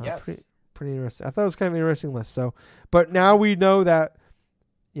 pretty interesting. I thought it was kind of an interesting list. So, but now we know that,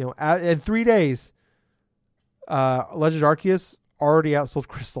 in 3 days, Legend Arceus already outsold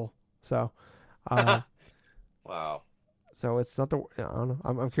Crystal. So, wow. So it's not I don't know.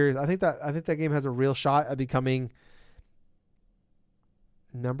 I'm curious. I think that game has a real shot at becoming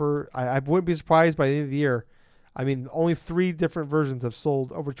I wouldn't be surprised by the end of the year. I mean, only 3 different versions have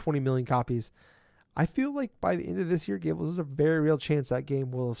sold over 20 million copies. I feel like by the end of this year, Gables, there's a very real chance that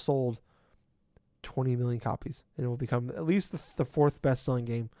game will have sold 20 million copies, and it will become at least the 4th best-selling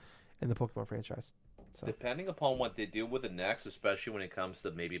game in the Pokemon franchise. So, depending upon what they do with it next, especially when it comes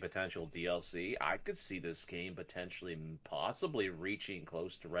to maybe potential DLC, I could see this game possibly reaching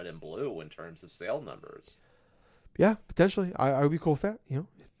close to Red and Blue in terms of sale numbers. Yeah, potentially. I would be cool with that.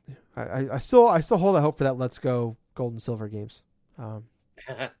 I still hold out hope for that Let's Go Gold and Silver games.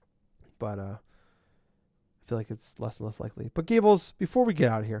 But I feel like it's less and less likely. But Gables, before we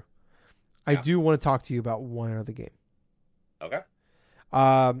get out of here, I do want to talk to you about one other game. Okay.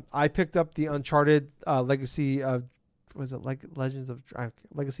 I picked up the Uncharted Legacy of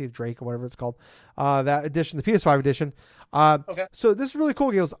Legacy of Drake or whatever it's called. That edition, the PS5 edition. Okay. So this is really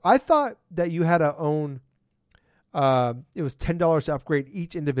cool, Gables. I thought that you had to own. It was $10 to upgrade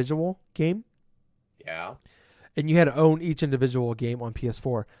each individual game. Yeah. And you had to own each individual game on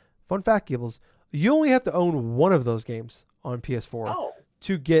PS4. Fun fact, Gables, you only have to own one of those games on PS4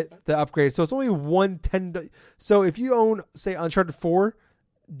 to get the upgrade. So it's only one $10. So if you own, say, Uncharted 4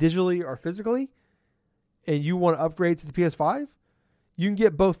 digitally or physically, and you want to upgrade to the PS5, you can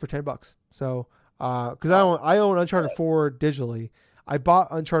get both for $10. So, because I own Uncharted 4 digitally, I bought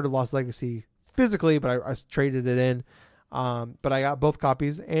Uncharted Lost Legacy physically, but I traded it in. But I got both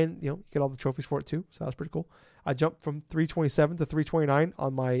copies, and get all the trophies for it too. So that was pretty cool. I jumped from 327 to 329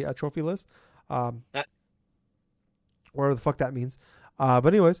 on my trophy list. Whatever the fuck that means. But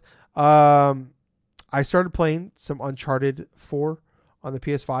anyways, I started playing some Uncharted 4 on the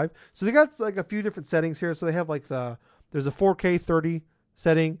PS5. So they got like a few different settings here. So they have like there's a 4K 30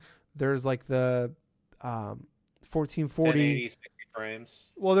 setting. There's like the 1440 60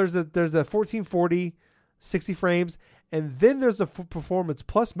 frames. Well, there's the 1440 60 frames, and then there's a performance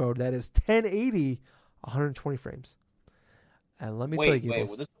plus mode that is 1080, 120 frames. And let me tell you, well,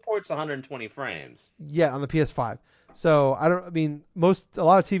 this supports 120 frames. Yeah, on the PS5. So a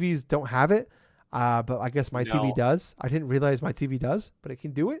lot of TVs don't have it, but I guess my TV does. I didn't realize my TV does, but it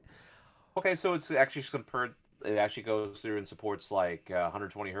can do it. Okay, so it's actually compared. It actually goes through and supports like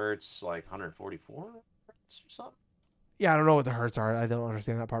 120 hertz, like 144 hertz or something. Yeah, I don't know what the hertz are. I don't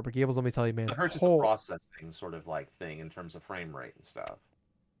understand that part. But Gables, let me tell you, man. The hertz is the processing sort of like thing in terms of frame rate and stuff.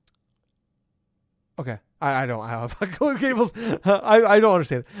 Okay, I don't have a clue, Gables. I don't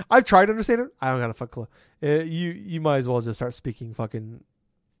understand it. I've tried to understand it. I don't got a fuck clue. You might as well just start speaking fucking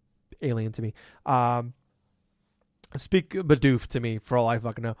alien to me. Speak Bidoof to me for all I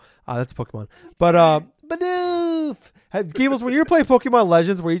fucking know. That's a Pokemon. But Bidoof! Gables, when you're playing Pokemon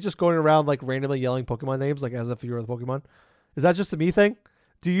Legends, were you just going around like randomly yelling Pokemon names like as if you were the Pokemon? Is that just a me thing?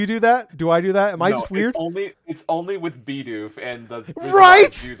 Do you do that? Do I do that? Am I just weird? It's only with Bidoof, and the reason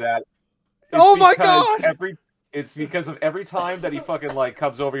right? I do that. Oh my god! It's because of every time that he fucking like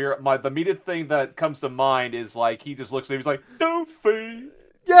comes over here. The immediate thing that comes to mind is like he just looks at me. He's like, "Doofy."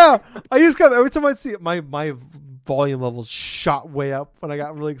 Yeah, I just got every time I see it, my volume levels shot way up when I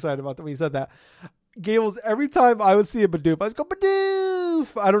got really excited about that when you said that. Gables, every time I would see a Bidoof, I just go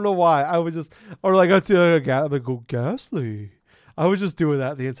Bidoof. I don't know why. I would just I'd see I would go Ghastly. I was just doing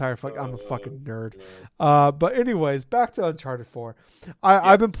that the entire I'm a fucking nerd. But anyways, back to Uncharted 4.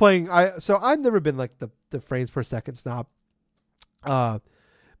 I've been playing. So I've never been like the frames per second snob. But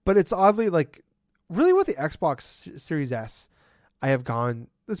it's oddly like really with the Xbox Series S, I have gone,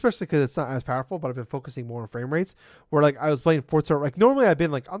 especially because it's not as powerful, but I've been focusing more on frame rates. Where like I was playing Forza, like normally I've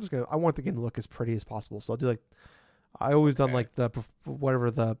been like I want the game to look as pretty as possible. So I'll do like I always done like the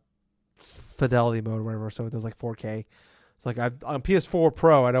fidelity mode or whatever, so it does like 4K. So like on PS4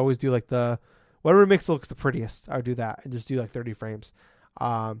 Pro, I'd always do like the whatever makes it looks the prettiest. I would do that and just do like 30 frames.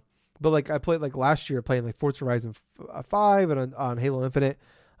 But like I played like last year playing like Forza Horizon 5 and on Halo Infinite,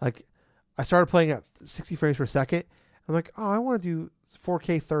 like I started playing at 60 frames per second. I'm like, oh, I want to do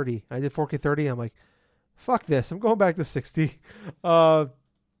 4K 30. I did 4K 30. I'm like, fuck this. I'm going back to 60. But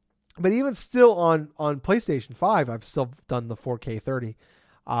even still on PlayStation 5, I've still done the 4K 30.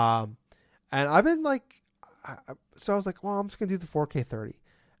 And I've been like, so I was like, well, I'm just going to do the 4K 30.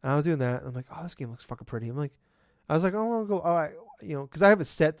 And I was doing that. And I'm like, oh, this game looks fucking pretty. I was like, oh, I want to go, because I have it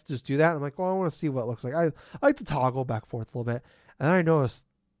set to just do that. And I'm like, well, I want to see what it looks like. I like to toggle back and forth a little bit. And then I noticed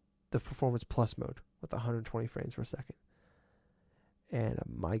the performance plus mode with 120 frames per second. And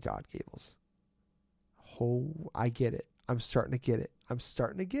my God, Gables. Oh, I get it. I'm starting to get it.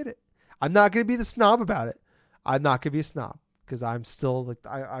 I'm not going to be the snob about it. I'm not going to be a snob because I'm still like,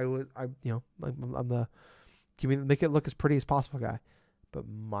 I'm the, make it look as pretty as possible guy. But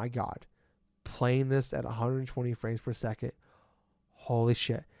my God, playing this at 120 frames per second, holy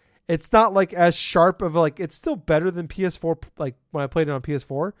shit. It's not like as sharp of like, it's still better than PS4, like when I played it on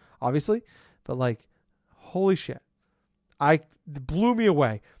PS4, obviously. But like, holy shit. It blew me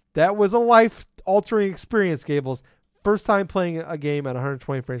away. That was a life-altering experience, Gables. First time playing a game at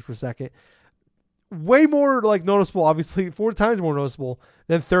 120 frames per second. Way more like noticeable, obviously, 4 times more noticeable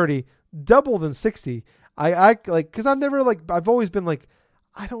than 30, double than 60. I like, because I've always been like,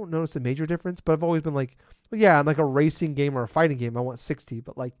 I don't notice a major difference, but I've always been like, well, yeah, I'm like a racing game or a fighting game, I want 60,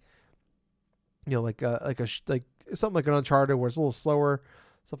 but like, like something like an Uncharted where it's a little slower,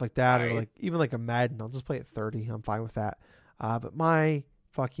 stuff like that, right. Or like even like a Madden, I'll just play at 30. I'm fine with that. But my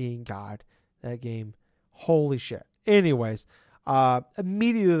fucking God, that game, holy shit. Anyways,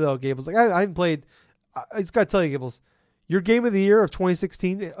 immediately though, Gables, like I haven't played. I just gotta tell you, Gables, your game of the year of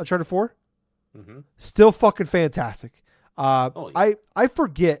 2016, Uncharted 4, still fucking fantastic. I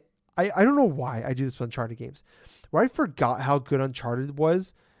forget. I don't know why I do this with Uncharted games, where I forgot how good Uncharted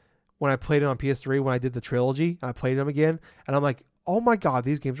was when I played it on PS3 when I did the trilogy and I played them again, and I'm like, oh my God,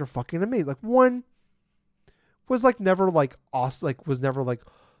 these games are fucking amazing. Like one was like never like awesome, like was never like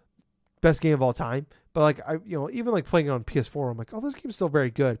best game of all time, but like I even like playing it on PS4, I'm like, oh, this game's still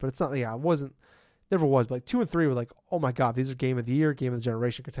very good, but it's not. Yeah, it wasn't. Never was. But like 2 and 3 were like, oh my God, these are game of the year, game of the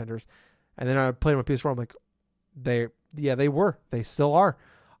generation contenders. And then I played them on PS4. I'm like, they were. They still are.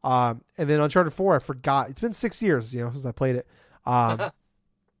 And then Uncharted 4, I forgot. It's been 6 years, since I played it.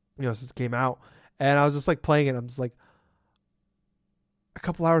 Since it came out. And I was just like playing it. I'm just like, a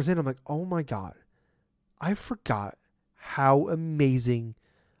couple hours in, I'm like, oh my God, I forgot how amazing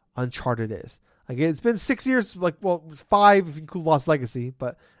Uncharted is. Like it's been 6 years, like, well, 5 if you include Lost Legacy,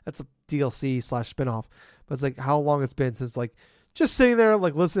 but that's a DLC / spinoff. But it's like how long it's been since like just sitting there,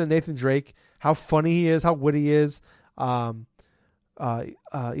 like listening to Nathan Drake, how funny he is, how witty he is.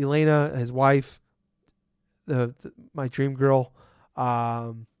 Elena, his wife, my dream girl.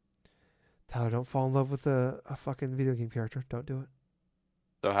 Tyler, don't fall in love with a fucking video game character. Don't do it.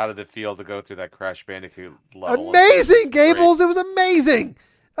 So how did it feel to go through that Crash Bandicoot level? Amazing, Gables. It was amazing.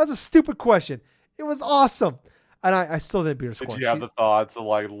 That was a stupid question. It was awesome. And I still didn't beat her score. Did you have the thoughts of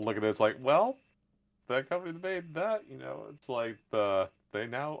like looking at it, it's like, well, that company that made that, it's like they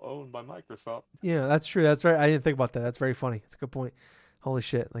now owned by Microsoft. Yeah, that's true. That's right. I didn't think about that. That's very funny. It's a good point. Holy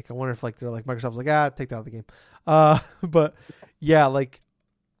shit. Like I wonder if like they're like Microsoft's like, take that out of the game. But yeah, like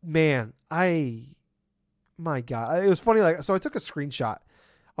man, my God. It was funny, like so I took a screenshot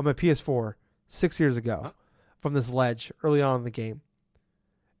on my PS4 6 years ago from this ledge early on in the game.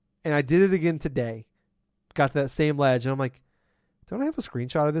 And I did it again today. Got to that same ledge, and I'm like, don't I have a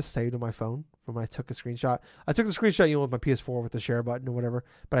screenshot of this saved on my phone from when I took a screenshot? I took the screenshot, with my PS4 with the share button or whatever,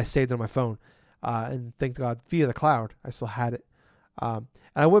 but I saved it on my phone. And thank God, via the cloud, I still had it. And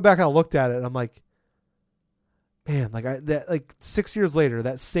I went back and I looked at it, and I'm like, man, like 6 years later,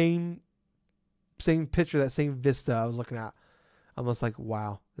 that same picture, that same vista I was looking at, I'm just like,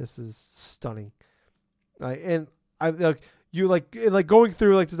 wow, this is stunning. And I like. You like going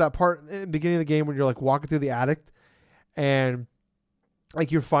through like there's that part in the beginning of the game when you're like walking through the attic and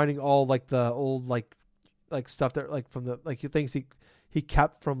like you're finding all like the old like stuff that like from the like things he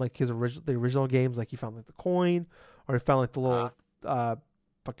kept from like the original games, like he found like the coin or he found like the little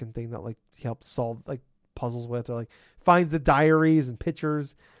fucking thing that like he helped solve like puzzles with, or like finds the diaries and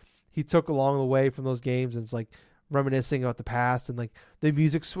pictures he took along the way from those games, and it's like reminiscing about the past, and like the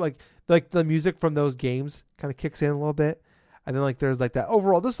music's like the music from those games kind of kicks in a little bit. And then like there's like that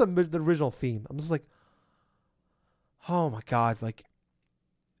overall, this is the original theme. I'm just like, oh my God, like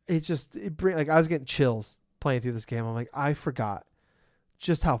I was getting chills playing through this game. I'm like, I forgot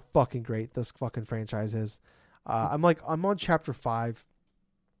just how fucking great this fucking franchise is. I'm on chapter 5.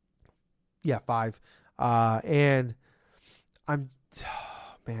 Yeah, 5. And I'm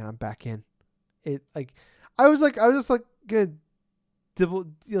back in it. Like I was just like gonna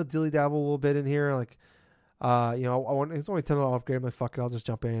dilly dabble a little bit in here, like. I want, it's only $10 upgrade. I'm like, fuck it, I'll just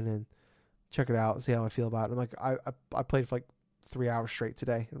jump in and check it out, see how I feel about it. I'm like, I played for like 3 hours straight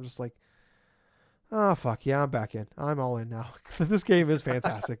today. I'm just like, oh fuck yeah, I'm back in. I'm all in now. This game is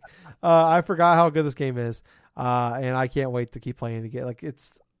fantastic. I forgot how good this game is, and I can't wait to keep playing again. Like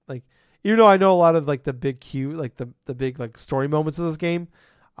it's like, even though I know a lot of like the big like the big like story moments of this game,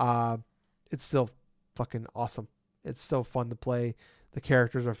 it's still fucking awesome. It's so fun to play. The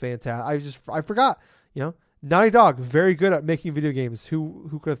characters are fantastic. I forgot, Naughty Dog, very good at making video games.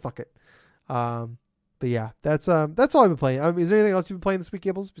 Who could have thought it? But yeah, that's all I've been playing. Is there anything else you've been playing this week,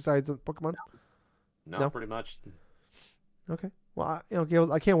 Gables, besides Pokemon? No, pretty much. Okay. Well, Gables,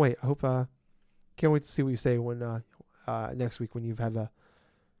 I can't wait. I hope can't wait to see what you say when next week when you've had a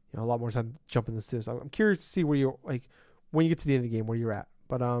lot more time jumping this too. So I'm curious to see where you're like when you get to the end of the game where you're at.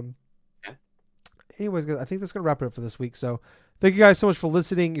 But anyways, guys, I think that's gonna wrap it up for this week. So thank you guys so much for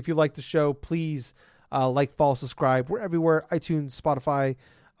listening. If you like the show, please. Like, follow, subscribe. We're everywhere. iTunes, Spotify,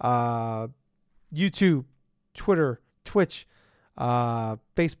 YouTube, Twitter, Twitch,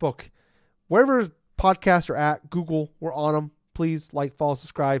 Facebook. Wherever podcasts are at, Google, we're on them. Please like, follow,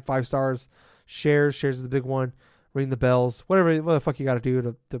 subscribe, 5 stars. Shares is the big one. Ring the bells. Whatever the fuck you got to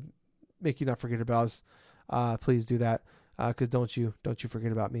do to make you not forget about us. Please do that. Because don't you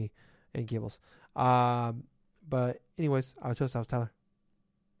forget about me and Gables. But anyways, I was Tyler.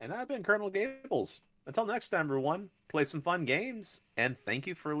 And I've been Colonel Gables. Until next time, everyone, play some fun games, and thank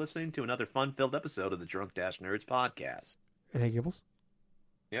you for listening to another fun-filled episode of the Drunk Nerds podcast. And hey, Gables?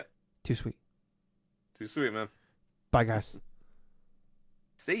 Yep. Too sweet. Too sweet, man. Bye, guys.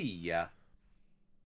 See ya.